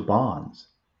closer bonds.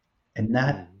 And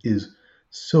that Mm. is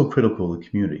so critical to the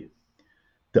community.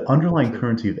 The underlying True.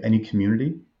 currency of any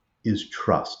community is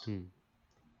trust. Mm.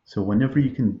 So whenever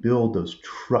you Mm. can build those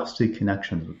trusted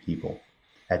connections with people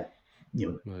at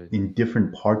Right. in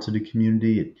different parts of the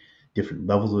community, at different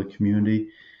levels of the community,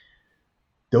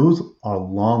 those are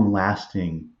long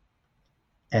lasting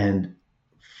and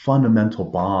fundamental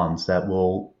bonds that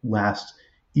will last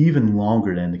even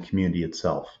longer than the community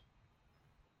itself.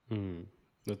 Mm.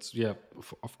 That's yeah.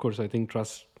 Of course, I think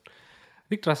trust. I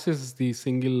think trust is the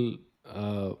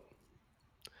uh,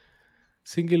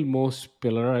 single most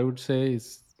pillar. I would say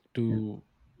is Yeah.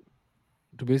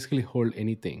 to basically hold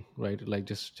anything, right? Like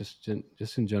just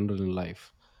in general in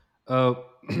life. Uh,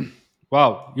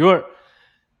 wow,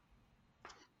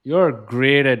 you're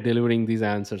great at delivering these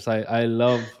answers. I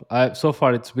love. I so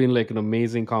far it's been like an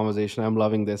amazing conversation. I'm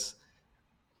loving this.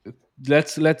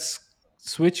 Let's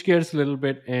switch gears a little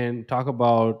bit and talk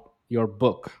about your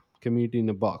book, Community in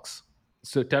a Box.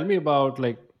 So tell me about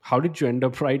like how did you end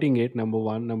up writing it? Number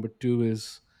one. Number two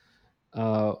is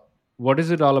uh, what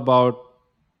is it all about?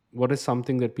 What is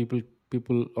something that people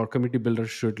or community builders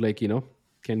should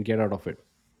can get out of it?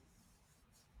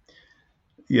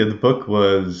 Yeah, the book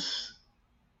was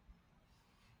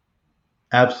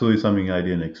absolutely something I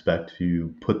didn't expect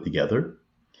to put together.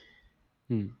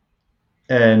 Hmm.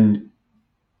 And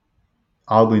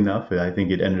oddly enough, I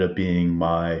think it ended up being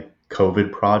my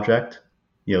COVID project.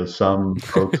 Some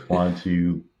folks wanted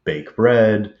to bake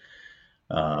bread,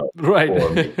 uh, Right. or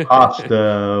make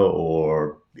pasta,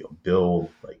 or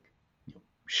build like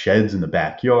sheds in the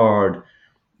backyard.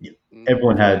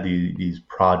 Everyone had Right. these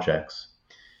projects.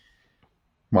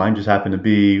 Mine just happened to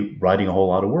be writing a whole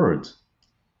lot of words.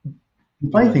 The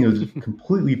funny thing Right. was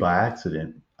completely by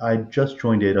accident. I just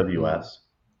joined Hmm. AWS,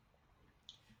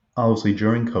 obviously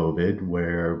during COVID,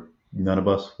 where none of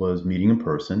us was meeting in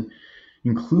person,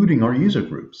 including our Hmm. user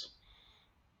groups.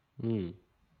 Hmm.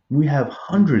 We have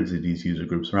hundreds of these user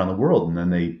groups around the world, and then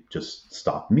they just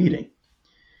stopped meeting.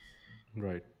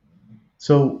 Right.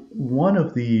 So one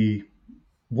of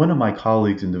my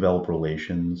colleagues in developer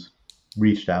relations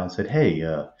reached out and said, "Hey,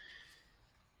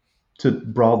 to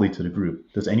broadly to the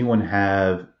group, does anyone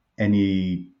have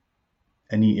any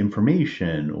any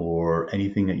information or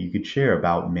anything that you could share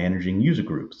about managing user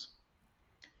groups?"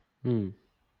 Hmm.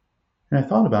 And I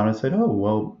thought about it and said, "Oh,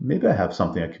 well, maybe I have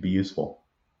something that could be useful."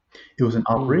 It was an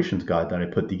Hmm. operations guide that I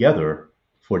put together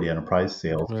for the enterprise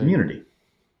sales Right. community.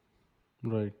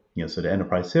 Right. So the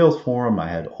enterprise sales forum, I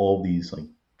had all these like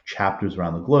chapters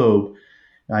around the globe,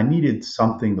 and I needed Hmm.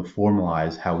 something to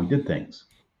formalize how we did things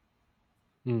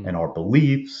Hmm. and our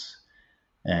beliefs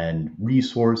and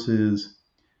resources.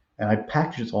 And I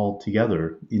packaged it all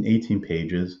together in 18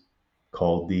 pages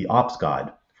called the Ops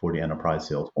Guide for the Enterprise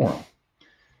Sales Forum.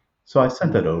 So I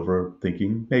sent that Hmm. over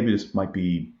thinking maybe this might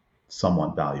be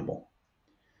somewhat valuable.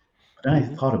 But then I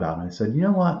Hmm. thought about it and I said, you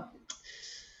know what?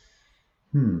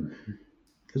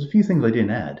 There's a few things I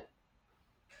didn't add.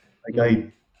 Like Hmm.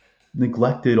 I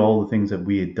neglected all the things that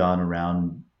we had done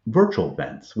around virtual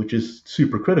events, which is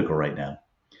super critical right now.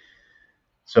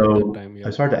 At that So time, I yeah.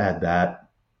 started to add that,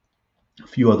 a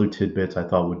few other tidbits I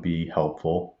thought would be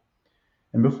helpful.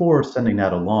 And before sending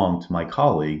that along to my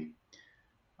colleague,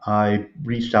 I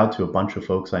reached out to a bunch of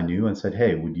folks I knew and said,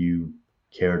 hey, would you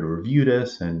care to review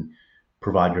this and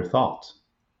provide your thoughts?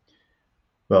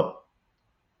 Well,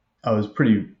 I was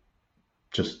pretty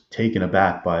just taken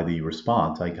aback by the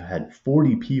response. I had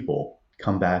 40 people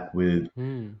come back with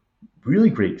Hmm. really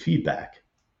great feedback.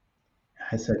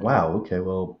 I said, Wow. wow, okay,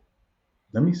 well,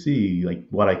 let me see like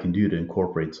what I can do to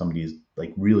incorporate some of these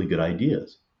like really good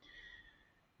ideas.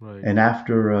 Right. And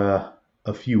after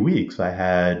a few weeks,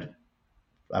 I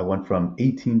went from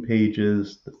 18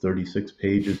 pages to 36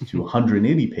 pages to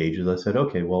 180 pages. I said,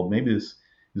 okay, well, maybe this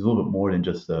is a little bit more than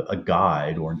just a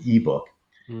guide or an ebook.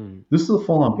 Mm. This is a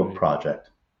full on book Right.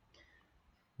 project.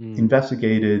 Mm.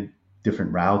 Investigated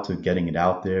different routes of getting it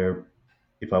out there.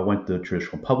 If I went the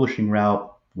traditional publishing route,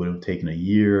 it would have taken a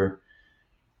year.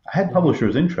 I had Mm-hmm.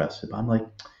 publishers interested, but I'm like,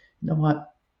 you know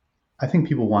what? I think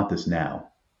people want this now.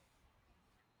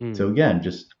 So Mm. again,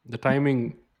 just The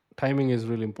timing is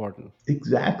really important.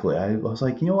 exactly. I was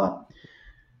like, you know what?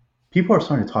 People are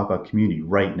starting to talk about community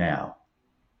right now.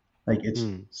 Like it's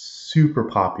Mm. super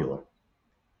popular.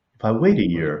 If I wait a Right.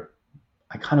 year,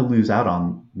 I kind of lose out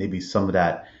on maybe some of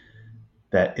that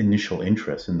initial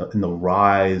interest in the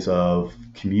rise of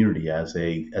community as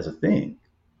a thing.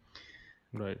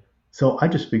 Right. So I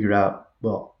just figured out,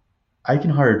 well, I can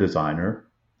hire a designer,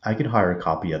 I can hire a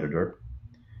copy editor,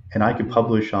 and I can Mm-hmm.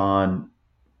 publish on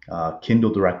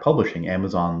Kindle Direct Publishing,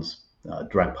 Amazon's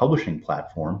direct publishing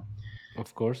platform.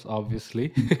 Of course, obviously.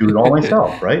 Do it all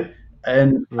myself, right?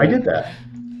 And I Right. did that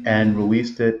and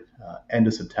released it end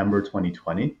of September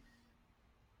 2020.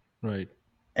 Right.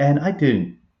 And I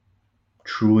didn't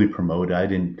truly promote it. I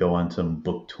didn't go on some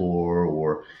book tour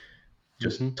or Mm-hmm.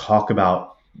 just talk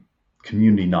about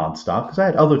community nonstop because I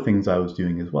had other things I was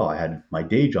doing as well. I had my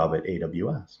day job at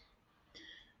AWS.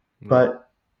 Right. But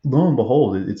lo and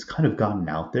behold, it's kind of gotten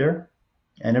out there.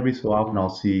 And every so often I'll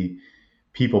Mm. see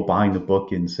people buying the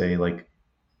book and say like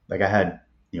I had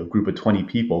a group of 20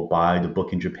 people buy the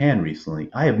book in Japan recently.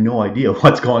 I have no idea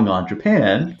what's going on in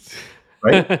Japan,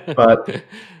 right? But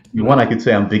one, I Right. could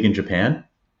say I'm big in Japan.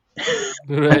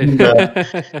 Right. And,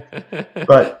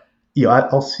 but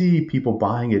I'll see people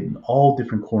buying it in all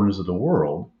different corners of the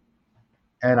world.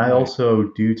 And I Right. also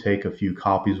do take a few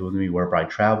copies with me wherever I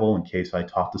travel in case I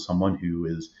talk to someone who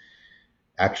is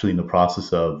actually in the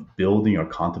process of building or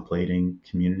contemplating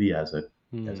community as a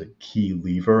Mm. key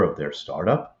lever of their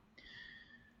startup.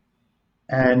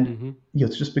 And Mm-hmm.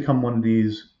 it's just become one of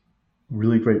these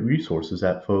really great resources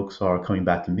that folks are coming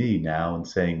back to me now and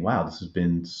saying, "Wow, this has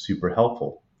been super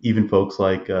helpful." Even folks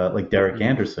like Derek Mm.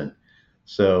 Anderson.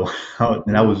 So, and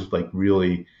that Mm. was like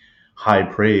really high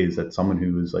praise that someone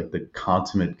who is like the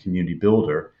consummate community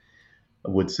builder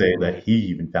would say that Right. he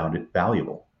even found it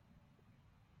valuable.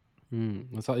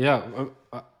 Mm. So yeah,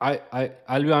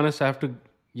 I'll be honest. I have to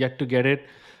yet to get it,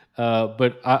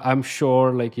 but I'm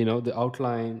sure, like the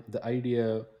outline, the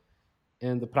idea,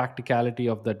 and the practicality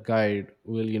of that guide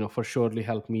will for surely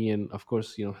help me, and of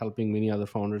course helping many other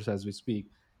founders as we speak,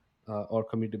 or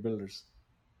community builders.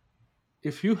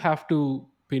 If you have to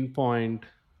pinpoint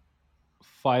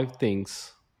five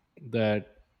things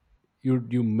that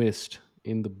you missed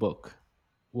in the book,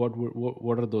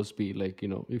 what are those be? Like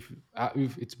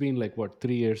if it's been like what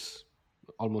 3 years,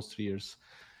 almost 3 years,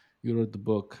 you wrote the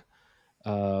book.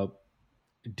 uh,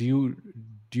 do you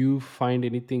do you find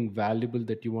anything valuable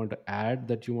that you want to add,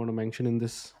 that you want to mention in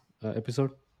this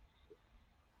episode?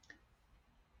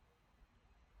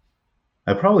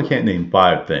 I probably can't name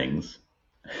five things.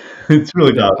 It's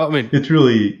really Yeah, about I mean. it's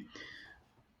really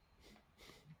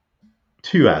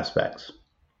two aspects.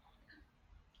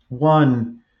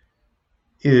 One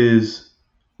is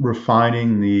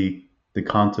refining the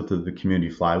concept of the community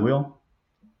flywheel,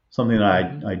 something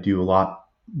that Mhm. I do a lot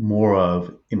more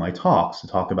of in my talks to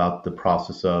talk about the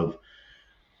process of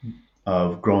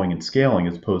growing and scaling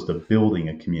as opposed to building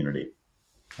a community.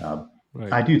 Uh,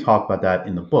 Right. I do talk about that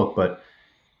in the book, but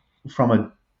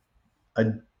from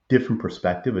a different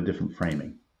perspective, a different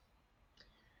framing.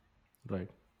 Right.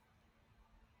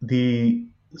 The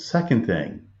second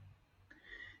thing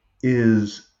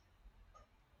is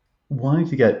wanting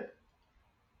to get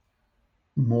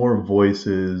more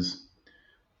voices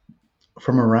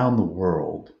from around the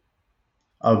world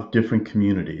of different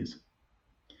communities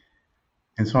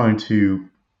and starting to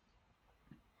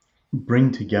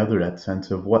bring together that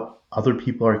sense of what other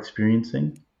people are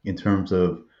experiencing in terms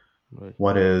of Right.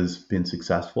 what has been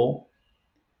successful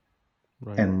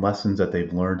Right. and lessons that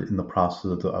they've learned in the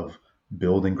process of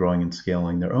building, growing, and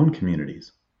scaling their own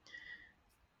communities,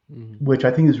 Mhm. which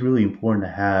I think is really important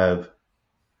to have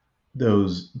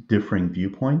those differing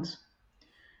viewpoints.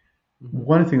 Mhm.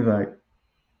 One of the things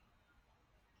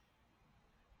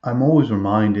I'm always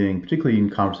reminding, particularly in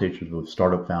conversations with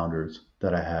startup founders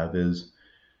that I have, is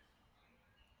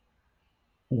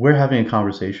we're having a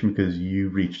conversation because you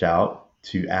reached out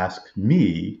to ask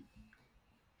me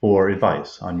for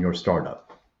advice on your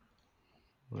startup.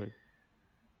 Right.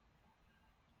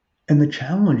 And the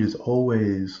challenge is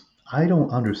always, I don't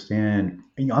understand.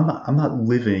 I'm not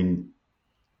living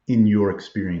in your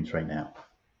experience right now.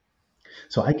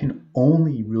 So I can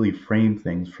only really frame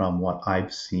things from what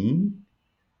I've seen.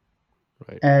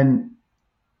 Right. And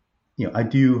I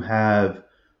do have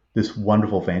this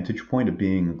wonderful vantage point of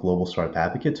being a global startup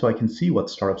advocate, so I can see what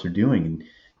startups are doing in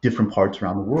different parts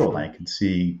around the world. True. I can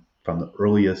see from the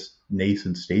earliest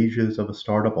nascent stages of a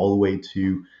startup all the way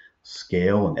to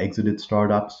scale and exited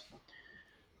startups.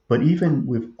 But even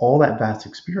with all that vast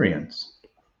experience,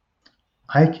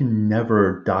 I can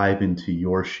never dive into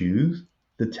your shoes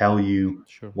to tell you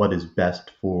Sure. what is best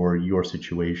for your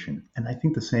situation. And I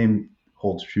think the same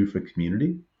holds true for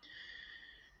community.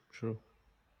 True.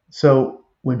 So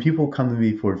when people come to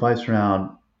me for advice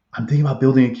around, I'm thinking about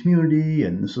building a community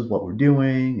and this is what we're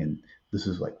doing and this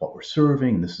is like what we're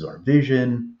serving, and this is our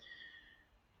vision.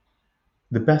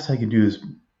 The best I can do is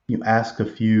ask a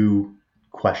few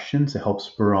questions to help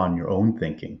spur on your own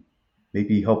thinking,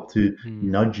 maybe help to Mm.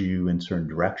 nudge you in certain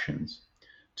directions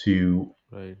to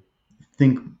Right.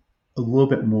 think a little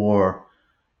bit more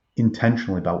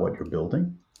intentionally about what you're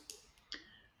building.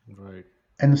 Right.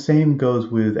 And the same goes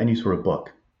with any sort of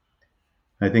book.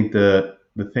 I think the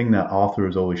thing that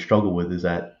authors always struggle with is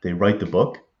that they write the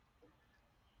book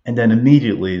and then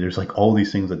immediately there's like all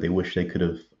these things that they wish they could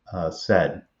have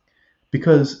said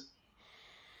because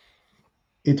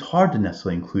it's hard to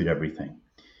necessarily include everything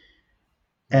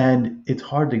Right. and it's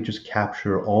hard to just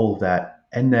capture all of that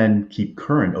and then keep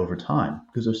current over time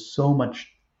because there's so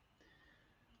much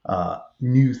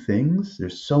new things,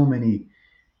 there's so many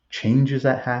changes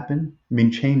that happen. I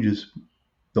mean, change is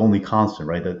the only constant,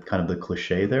 right? That kind of the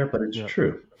cliche there, but it's Yeah.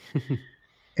 true.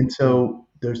 And Mm. so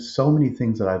there's so many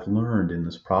things that I've learned in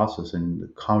this process and the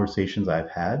conversations I've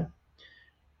had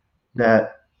Mm.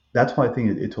 that that's why I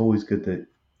think it's always good that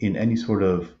in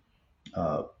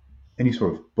uh, any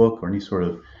sort of book or any sort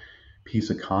of piece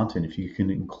of content, if you can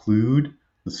include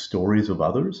the stories of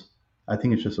others, I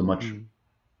think it's just a much Mm.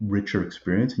 richer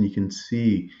experience, and you can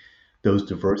see those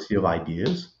diversity of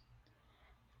ideas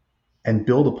and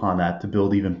build upon that to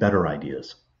build even better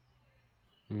ideas.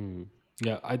 Mm.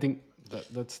 Yeah, I think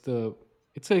that's the.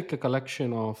 It's like a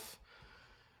collection of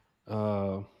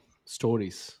uh,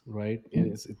 stories, right?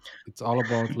 And it's all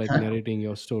about like narrating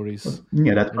your stories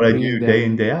Yeah, that's what and I bringing do day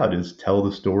in them. day out is tell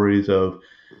the stories of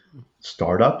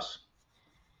startups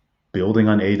building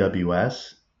on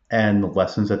AWS and the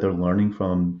lessons that they're learning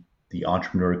from the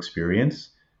entrepreneur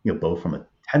experience, both from a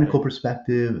technical Right.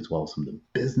 perspective as well as some of the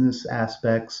business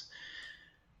aspects,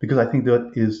 because I think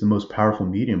that is the most powerful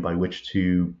medium by which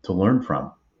to learn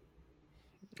from.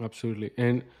 Absolutely.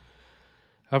 And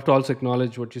I have to also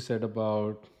acknowledge what you said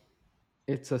about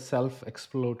it's a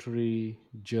self-exploratory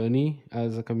journey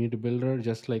as a community builder,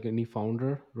 just like any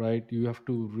founder, right? You have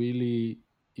to really,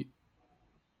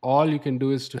 all you can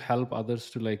do is to help others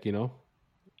to like,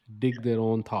 dig their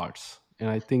own thoughts. And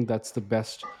I think that's the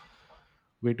best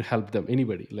way to help them,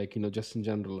 anybody, like, just in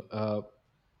general.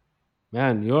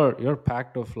 Man, you're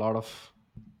packed of a lot of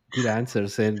good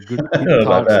answers and I good don't know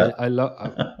about thoughts. that.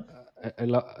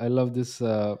 I love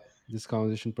this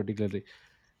conversation particularly.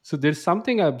 So there's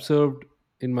something I observed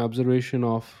in my observation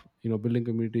of building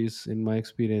communities. In my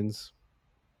experience,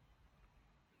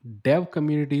 dev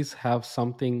communities have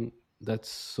something that's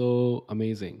so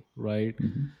amazing, right?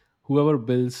 Mhm. Whoever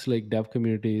builds like dev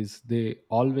communities, they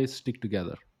always stick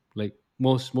together, like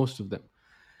most of them.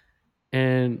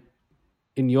 And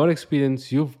in your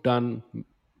experience, you've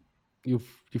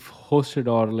hosted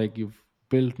or like you've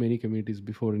built many communities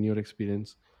before. In your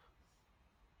experience,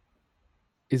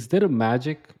 is there a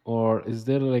magic or is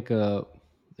there like a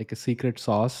secret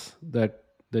sauce that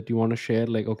you want to share,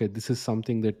 like, okay, this is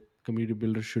something that community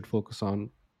builders should focus on,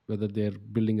 whether they're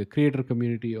building a creator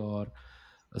community or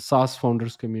a SaaS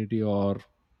founders community or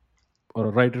a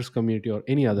writers community or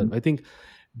any other? Mhm. I think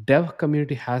dev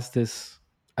community has this,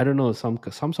 I don't know, some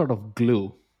sort of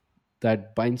glue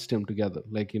that binds them together,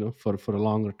 like, for a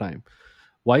longer time.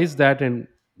 Why is that, and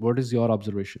what is your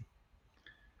observation?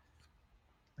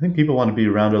 I think people want to be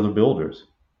around other builders.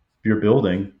 If you're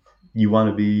building, you want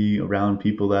to be around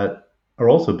people that are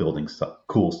also building stuff,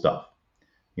 cool stuff.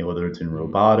 Whether it's in Mm.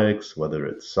 robotics, whether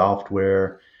it's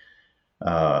software,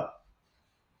 uh,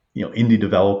 indie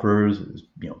developers,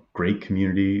 great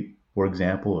community, for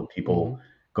example, of Mm-hmm. people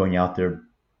going out there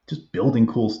just building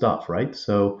cool stuff, right?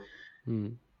 So,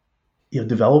 Mm.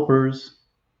 developers,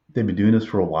 they've been doing this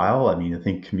for a while. I mean, I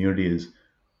think community is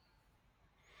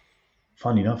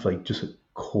fun enough, like just a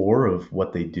core of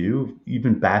what they do.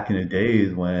 Even back in the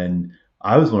days Mm. when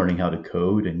I was learning how to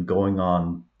code and going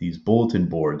on these bulletin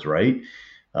boards, right?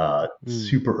 Mm.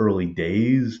 Super early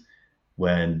days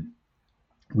when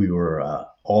we were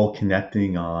all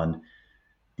connecting on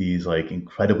these like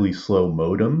incredibly slow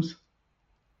modems.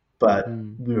 but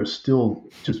Mm. we were still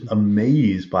just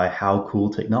amazed by how cool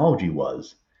technology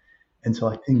was. And so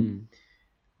I think Mm.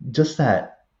 just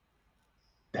that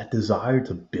desire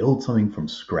to build something from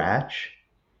scratch,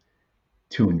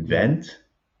 to Mm. invent,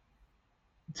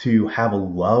 to have a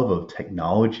love of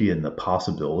technology and the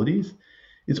possibilities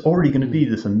is already going to be Mm.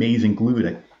 this amazing glue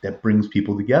that brings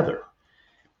people together.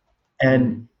 And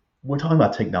Mm. we're talking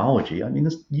about technology. I mean,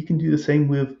 you can do the same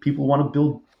with people who want to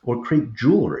build or create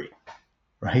jewelry,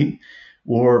 right?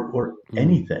 Or Mm.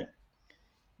 anything.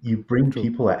 You bring True.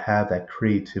 people that have that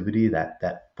creativity,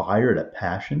 that fire, that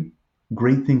passion,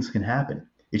 great things can happen.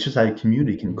 It's just that a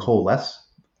community can Mm. coalesce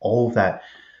all of that,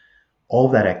 all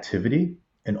of that activity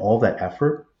and all that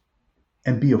effort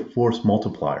and be a force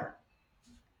multiplier.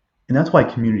 And that's why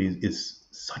community is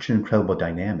such an incredible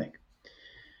dynamic.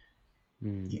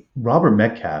 Mm. Robert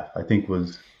Metcalf, I think,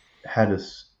 was had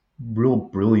this real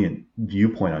brilliant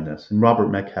viewpoint on this. And Robert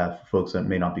Metcalf, for folks that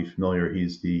may not be familiar,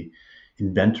 he's the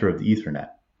inventor of the Ethernet,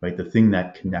 right? The thing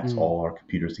that connects Mm. all our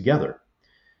computers together.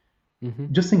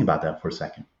 Mm-hmm. Just think about that for a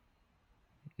second.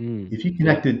 Mm. If you Yeah.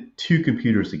 connected two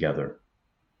computers together,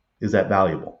 is that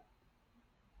valuable?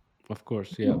 Of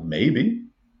course. Yeah. Well, maybe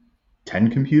 10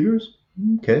 computers.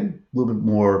 Okay, a little bit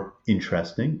more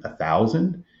interesting.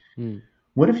 1,000. Mm.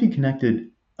 What if you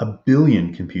connected 1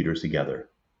 billion computers together?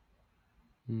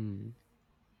 Mm.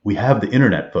 We have the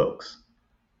internet, folks.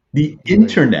 The Right.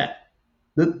 internet,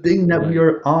 the thing that we Right.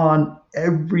 are on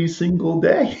every single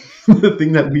day, the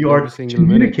thing that we Every are single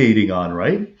minute. communicating on,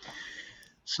 right? Right.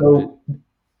 So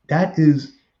that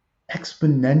is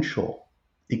exponential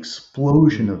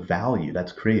explosion Mm. of value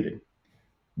that's created.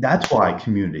 That's why Mm.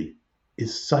 community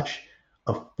is such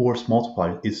a force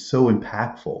multiplier, is so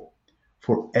impactful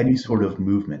for any sort Mm. of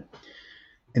movement.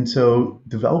 And Mm. so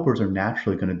developers are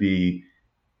naturally going to be,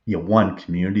 one,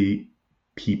 community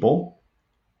people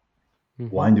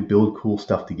Mm-hmm. wanting to build cool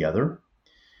stuff together.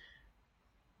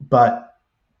 But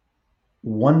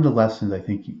one of the lessons I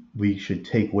think we should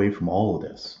take away from all of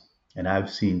this, and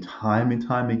I've seen time and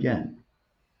time again,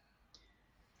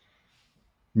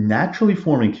 naturally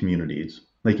forming communities,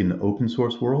 like in the open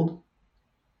source world,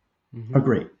 Mm-hmm. are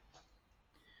great.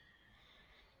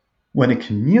 When a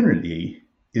community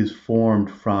is formed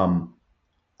from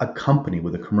a company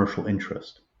with a commercial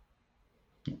interest,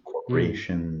 Mm.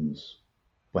 corporations,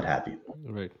 what have you,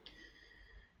 Right.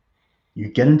 you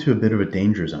get into a bit of a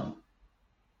danger zone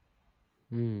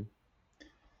Mm.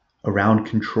 around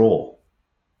control,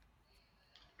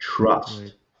 Right.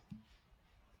 trust,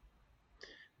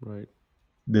 Right.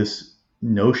 this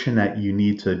notion that you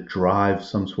need to drive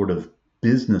some sort of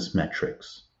business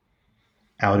metrics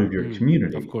out of your Mm. Of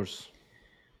community course.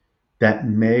 that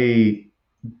may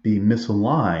be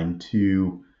misaligned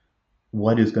to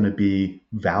what is going to be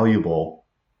valuable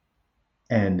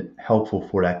and helpful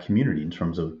for that community in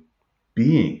terms of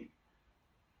being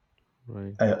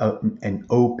Right. an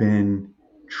open,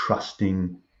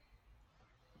 trusting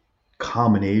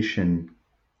combination,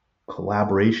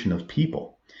 collaboration of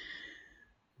people.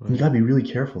 And you Right. got to be really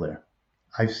careful there.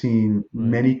 I've seen Right.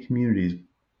 many communities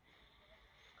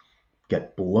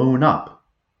get blown up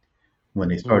when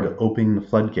they started Mm. opening the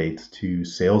floodgates to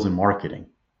sales and marketing.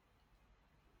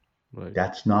 Right.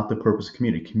 That's not the purpose of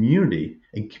community.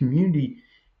 A community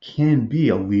can be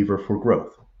a lever for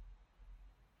growth.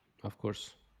 Of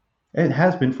course. And it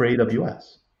has been for True.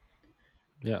 AWS.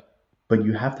 Yeah. But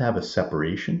you have to have a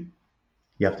separation.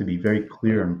 You have to be very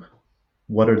clear Right. on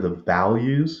what are the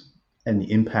values and the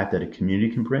impact that a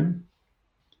community can bring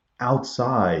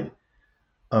outside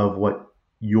of what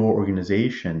your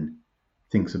organization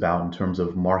thinks about in terms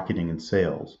of marketing and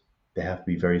sales. They have to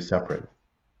be very separate.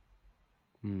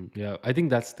 True. Mm. Yeah. I think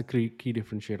that's the key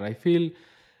differentiator. I feel,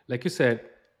 like you said,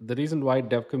 the reason why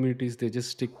dev communities they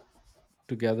just stick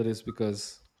together is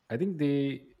because I think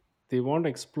they want to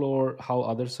explore how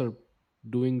others are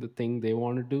doing the thing they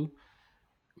want to do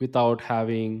without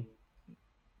having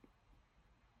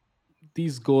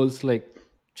these goals like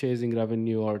chasing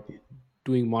revenue or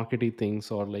doing marketing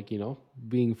things or like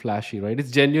being flashy, right?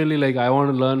 It's genuinely like I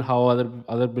want to learn how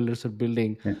other builders are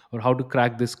building Yeah, or how to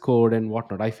crack this code and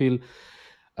whatnot. I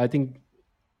think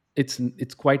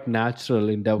it's quite natural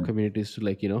in dev yeah, communities to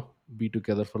like be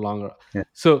together for longer. yeah.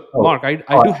 So Oh, Mark, I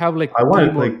oh, do have like I three want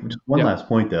to more. like just one Yeah. last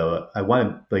point though. I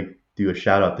want to like do a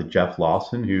shout out to Jeff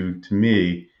Lawson, who to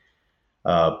me,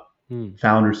 uh, Hmm.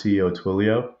 founder CEO of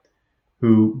Twilio,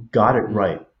 who got it Hmm.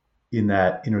 right in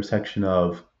that intersection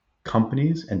of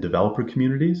companies and developer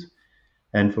communities.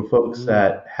 And for folks Hmm.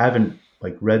 that haven't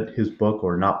like read his book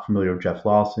or not familiar with Jeff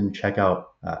Lawson, check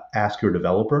out Ask Your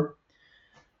Developer.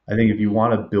 I think if you Hmm.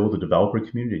 want to build a developer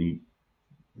community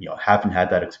and you haven't had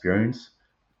that experience,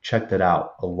 check that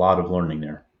out. A lot of learning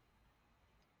there.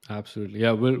 Absolutely.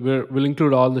 Yeah, we'll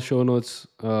include all the show notes,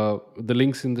 the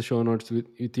links in the show notes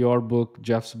with your book,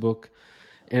 Jeff's book,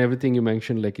 and everything you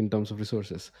mentioned, like in terms of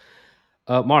resources.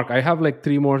 Mark, I have like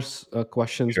three more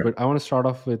questions, Sure. but I want to start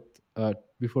off with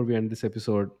before we end this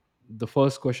episode. The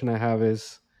first question I have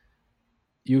is,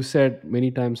 you said many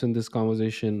times in this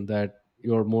conversation that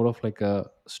you're more of like a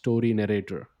story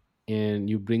narrator and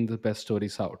you bring the best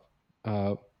stories out.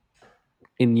 Uh,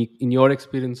 in your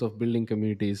experience of building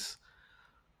communities,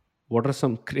 what are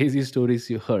some crazy stories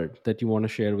you heard that you want to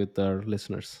share with our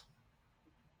listeners?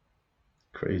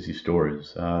 Crazy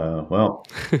stories. Well,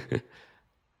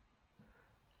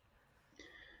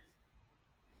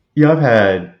 yeah, I've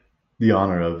had the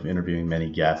honor of interviewing many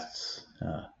guests.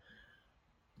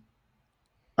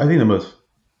 I think the most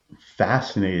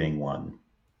fascinating one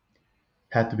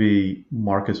had to be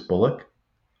Marcus Bullock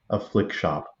of Flick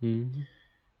Shop. Mm-hmm.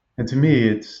 And to me,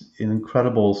 it's an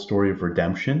incredible story of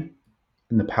redemption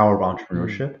and the power of Mm-hmm.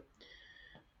 entrepreneurship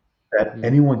that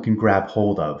anyone can grab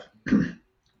hold of.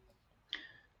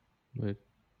 Right.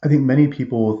 I think many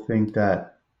people think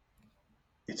that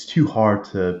it's too hard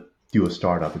to do a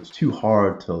startup, it's too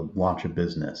hard to launch a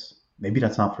business. Maybe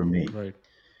that's not for me. Right.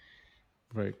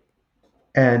 Right.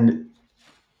 And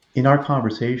in our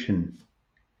conversation,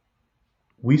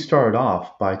 we started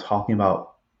off by talking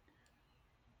about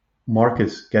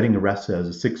Marcus getting arrested as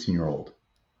a 16-year-old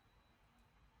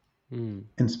Mm.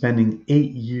 and spending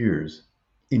 8 years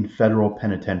in federal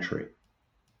penitentiary.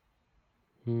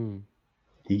 Mm.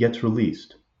 He gets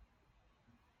released.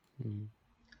 Mm.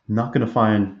 Not going to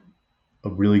find a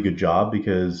really good job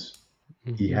because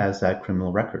he Mm-hmm. has that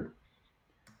criminal record.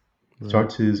 Right.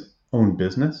 Starts his own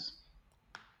business.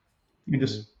 You Right.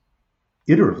 just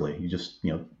iteratively, you just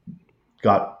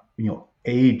got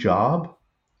a job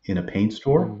in a paint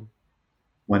store. Mm.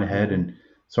 Went ahead Mm-hmm. and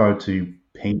started to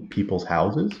paint people's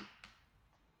houses.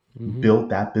 Mm-hmm. Built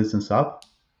that business up,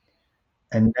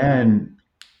 and Mm. then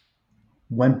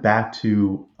went back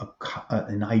to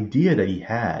an idea that he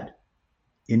had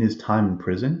in his time in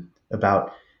prison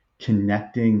about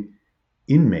connecting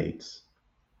inmates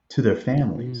to their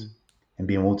families Mm. and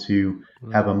being able to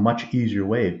have Right. a much easier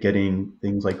way of getting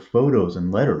things like photos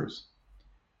and letters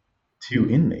to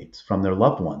Mm. inmates from their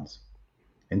loved ones.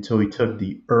 And so he took Mm.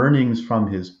 the earnings from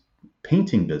his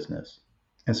painting business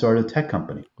and started a tech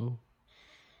company. Oh,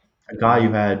 A guy who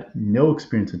wow. had no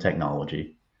experience in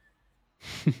technology,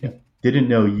 didn't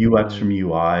know UX Right. from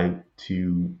UI,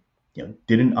 to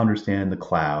didn't understand the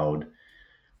cloud,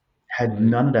 had Right.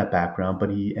 none of that background, but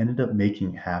he ended up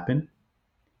making it happen,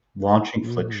 launching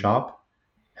Mm-hmm. Flickshop,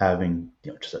 having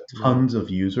just Right. tons of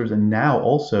users, and now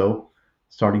also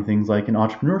starting things like an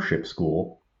entrepreneurship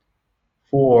school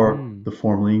for Mm. the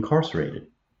formerly incarcerated.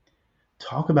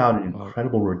 Talk about an Wow.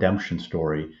 incredible redemption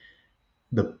story.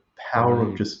 The power of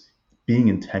Right. just being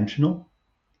intentional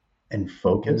and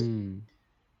focused Mm.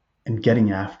 and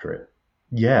getting after it.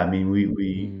 Yeah, I mean, we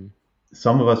Mm.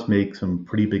 some of us make some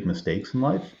pretty big mistakes in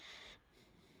life,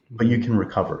 but you Right. can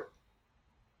recover.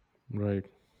 Right.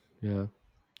 Yeah.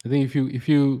 I think if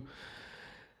you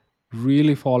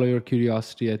really follow your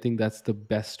curiosity, I think that's the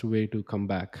best way to come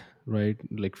back, right?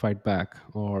 Like fight back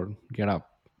or get up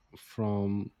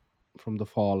from from the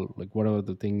fall, like whatever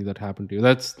the thing that happened to you.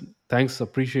 That's thanks,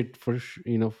 appreciate for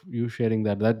you sharing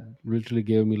that. That literally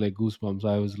gave me like goosebumps.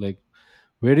 I was like,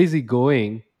 where is he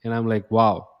going? And I'm like,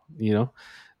 wow, you know,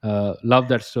 love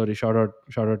that story. Shout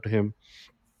out to him.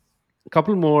 A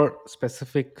couple more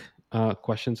specific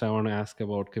questions I want to ask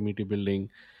about community building.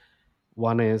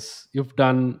 One is, you've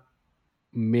done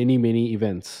many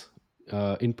events,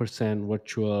 in person,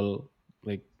 virtual,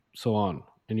 like so on,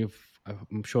 and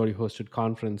I'm sure you hosted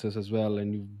conferences as well,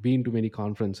 and you've been to many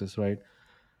conferences, right?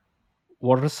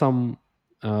 What are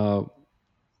uh,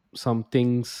 some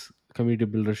things community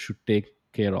builders should take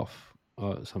care of,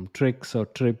 some tricks or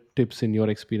trip tips in your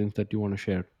experience that you want to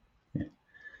share?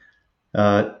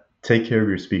 Take care of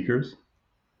your speakers,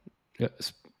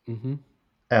 Yes. Mm-hmm.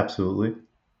 absolutely.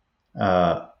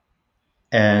 Uh,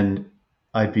 and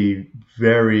I'd be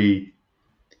very,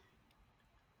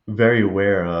 very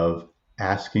aware of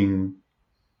asking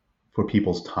for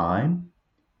people's time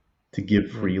to give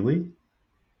Right. freely,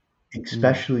 Mm.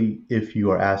 especially if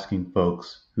you are asking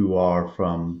folks who are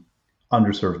from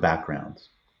underserved backgrounds,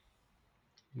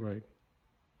 Right.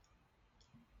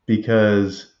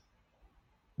 because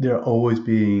they're always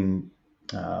being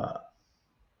uh,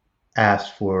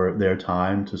 asked for their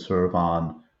time to serve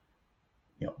on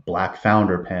black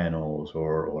founder panels,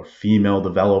 or female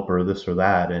developer this or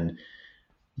that, and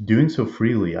doing so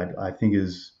freely, I think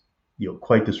is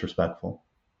quite disrespectful.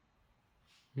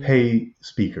 Mm. Pay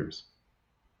speakers.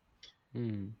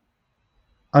 Mm.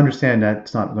 Understand that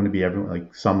it's not going to be everyone.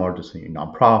 Like some are just a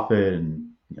nonprofit and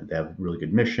they have a really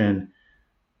good mission.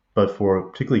 But for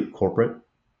particularly corporate,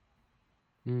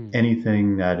 Mm.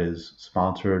 anything that is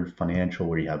sponsored, financial,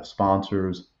 where you have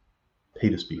sponsors, pay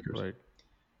the speakers. Right.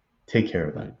 Take care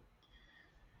of them. Right.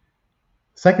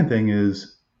 Second thing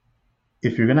is,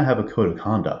 if you're going to have a code of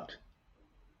conduct,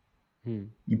 Mm.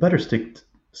 you better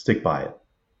stick by it.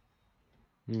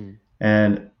 Mm.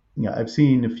 And I've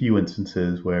seen a few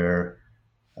instances where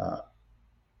uh,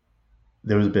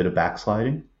 there was a bit of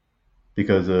backsliding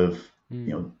because of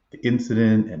Mm. the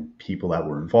incident and people that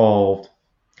were involved.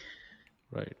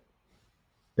 Right.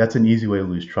 That's an easy way to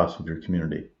lose trust with your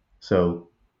community. So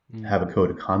have Mm. a code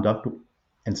of conduct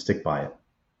and stick by it.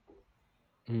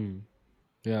 Mm.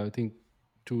 Yeah, I think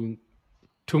two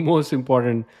two most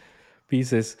important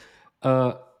pieces.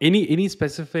 Any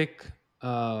specific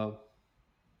uh,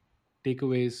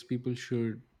 takeaways people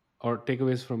should, or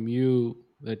takeaways from you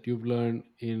that you've learned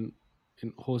in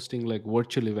hosting like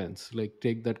virtual events, like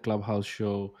take that clubhouse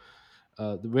show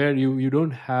where you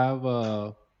don't have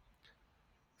a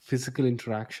physical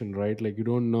interaction, right? Like you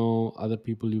don't know other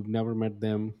people, you've never met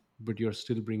them, but you're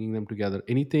still bringing them together.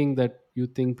 Anything that you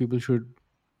think people should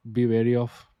be wary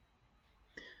of?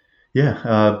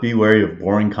 Yeah, be wary of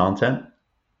boring content.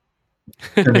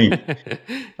 I mean,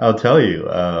 I'll tell you,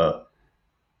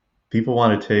 people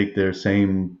want to take their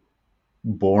same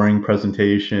boring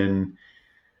presentation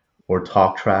or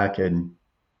talk track and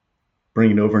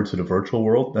bring it over into the virtual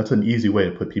world. That's an easy way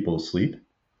to put people to sleep.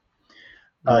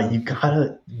 Mm. You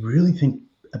gotta really think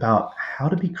about how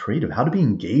to be creative, how to be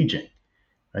engaging,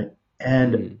 right?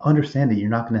 And Mm. understand that you're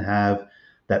not going to have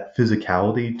that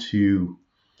physicality to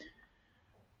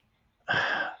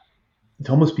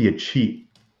almost be a cheat.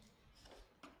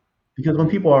 Because when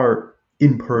Right. people are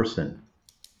in person,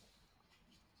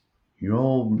 you're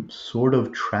all sort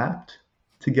of trapped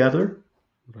together.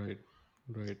 Right.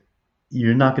 Right.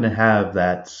 You're not going to have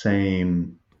that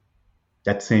same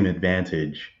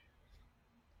advantage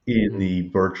in Mm. the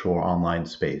virtual online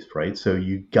space, right? So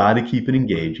you got to keep it Right.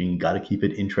 engaging. You got to keep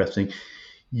it interesting.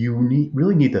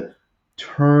 Really need to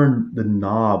turn the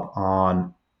knob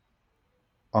on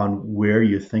where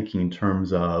you're thinking in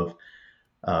terms of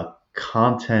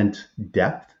content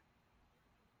depth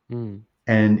Mm.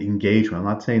 and engagement. I'm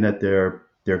not saying that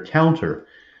they're counter,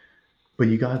 but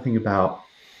you got to think about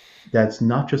that's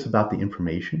not just about the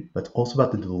information, but it's also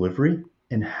about the delivery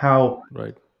and how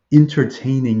Right.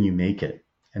 entertaining you make it.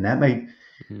 And that might,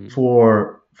 Mm.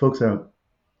 for folks that are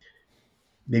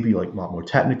maybe like a lot more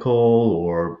technical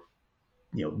or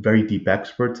very deep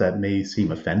experts, that may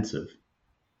seem offensive.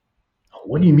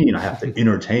 What do you Mm. mean I have to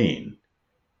entertain?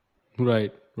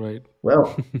 Right. Right.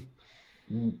 Well,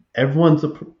 everyone's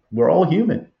a we're all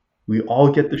human. We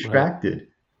all get Right. distracted.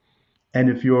 And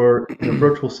if you're in a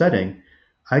virtual setting,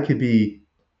 I could be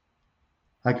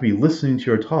I could be listening to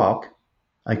your talk,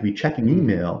 I could be checking Mm.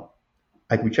 email,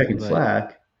 I could be checking Right.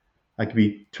 Slack, I could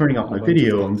be turning off A my bunch of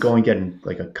video and things. going getting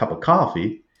like a cup of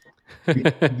coffee.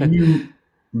 You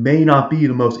may not be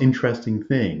the most interesting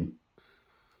thing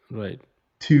Right.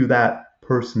 to that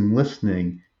person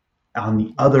listening on the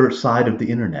Right. other side of the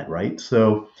internet, right?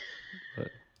 So Right.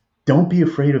 don't be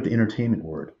afraid of the entertainment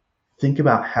word. Think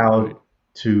about Right. how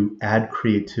to add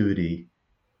creativity,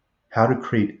 how to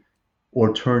create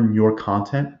or turn your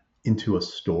content into a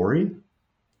story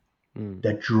Mm.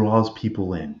 that draws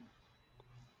people in.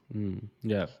 Mm.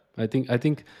 Yeah. I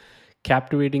think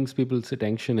captivating people's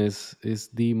attention is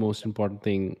the most important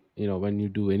thing, when you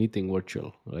do anything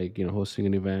virtual, like hosting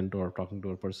an event or talking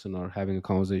to a person or having a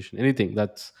conversation, anything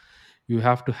that's, you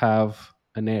have to have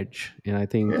an edge. And I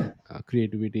think Yeah.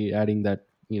 creativity, adding that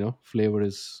flavor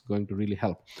is going to really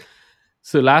help.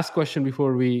 So last question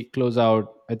before we close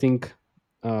out. I think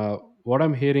what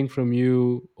I'm hearing from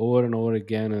you over and over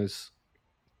again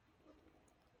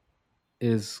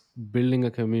is building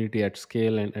a community at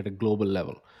scale and at a global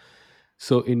level.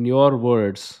 So, in your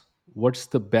words, what's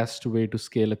the best way to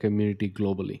scale a community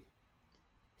globally?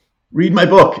 Read my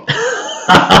book.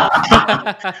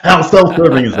 How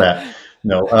self-serving is that?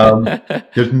 No,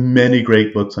 there's many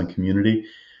great books on community,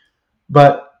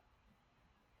 but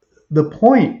the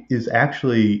point is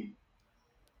actually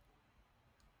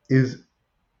is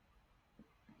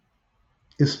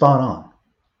is spot on.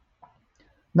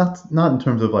 Not in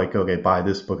terms of like, okay, buy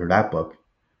this book or that book,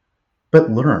 but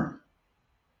learn,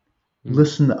 Mm,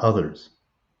 listen to others,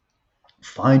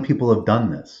 find people who have done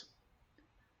this,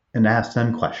 and ask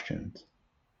them questions.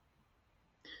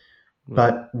 right.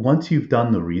 But once you've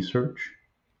done the research,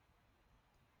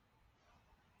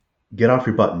 get off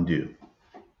your butt and do.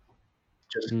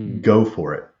 Just Mm. go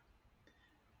for it.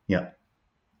 Yeah,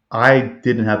 I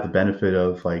didn't have the benefit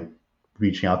of like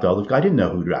reaching out to others. I didn't know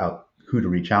who to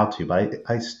reach out to, but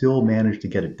I still managed to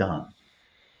get it done.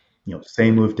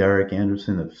 Same with Derek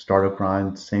Anderson of Startup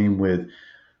Grind. Same with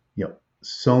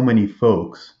so many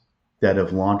folks that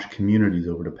have launched communities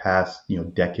over the past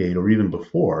decade or even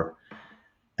before,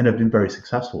 and have been very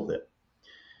successful with it.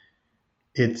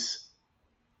 It's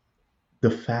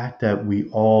the fact that we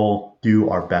all do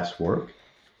our best work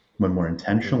when we're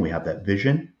intentional. Right. We have that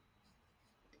vision,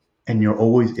 and you're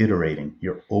always iterating.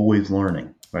 You're always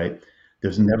learning. Right?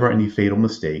 There's never any Mm-hmm. fatal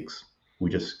mistakes.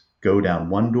 We just go down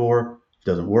one door,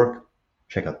 doesn't work,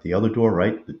 check out the other door.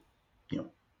 Right? You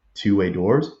know, two-way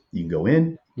doors. You can go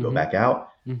in, go Mm-hmm. back out,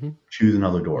 Mm-hmm. choose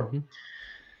another door. Mm-hmm.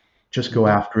 Just go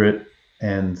Mm-hmm. after it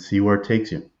and see where it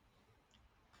takes you.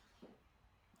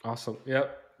 Awesome. Yeah,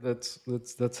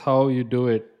 that's how you do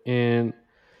it. And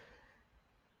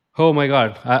oh my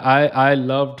God, I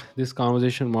loved this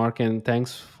conversation, Mark, and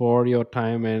thanks for your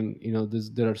time. And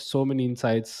there are so many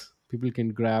insights people can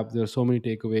grab. There are so many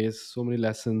takeaways, so many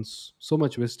lessons, so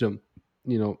much wisdom.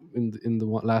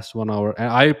 Last 1 hour, and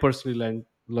I personally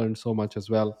learned so much as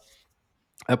well.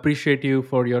 I appreciate you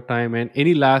for your time. And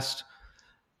any last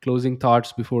closing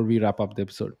thoughts before we wrap up the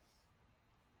episode?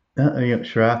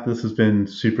 Sharath, this has been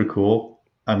super cool.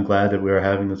 I'm glad that we are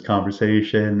having this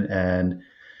conversation, and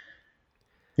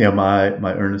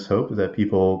my earnest hope is that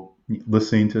people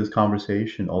listening to this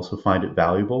conversation also find it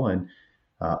valuable, and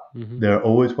uh, Hmm. they're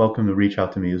always welcome to reach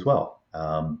out to me as well.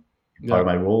 Part Yeah. of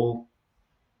my role,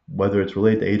 whether it's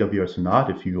related to AWS or not,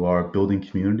 if you are building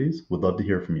communities, would love to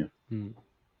hear from you. Mm.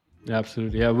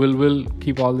 Absolutely. Yeah, we'll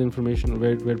keep all the information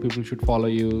where people should follow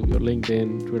you, your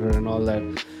LinkedIn, Twitter, and all that.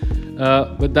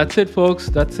 But that's it, folks.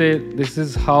 That's it. This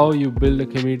is how you build a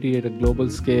community at a global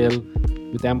scale,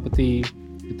 with empathy,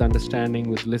 with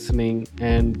understanding, with listening,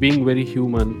 and being very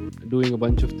human, doing a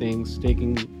bunch of things,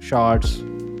 taking shots,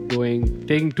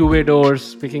 taking two-way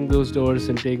doors, picking those doors,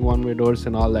 and taking one-way doors,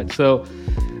 and all that. So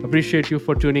appreciate you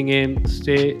for tuning in.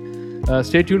 Stay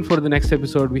tuned for the next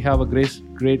episode. We have a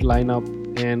great lineup.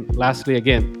 And lastly,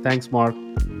 again, thanks, Mark.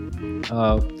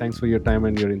 Thanks for your time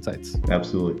and your insights.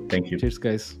 Absolutely. Thank you. Cheers,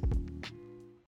 guys.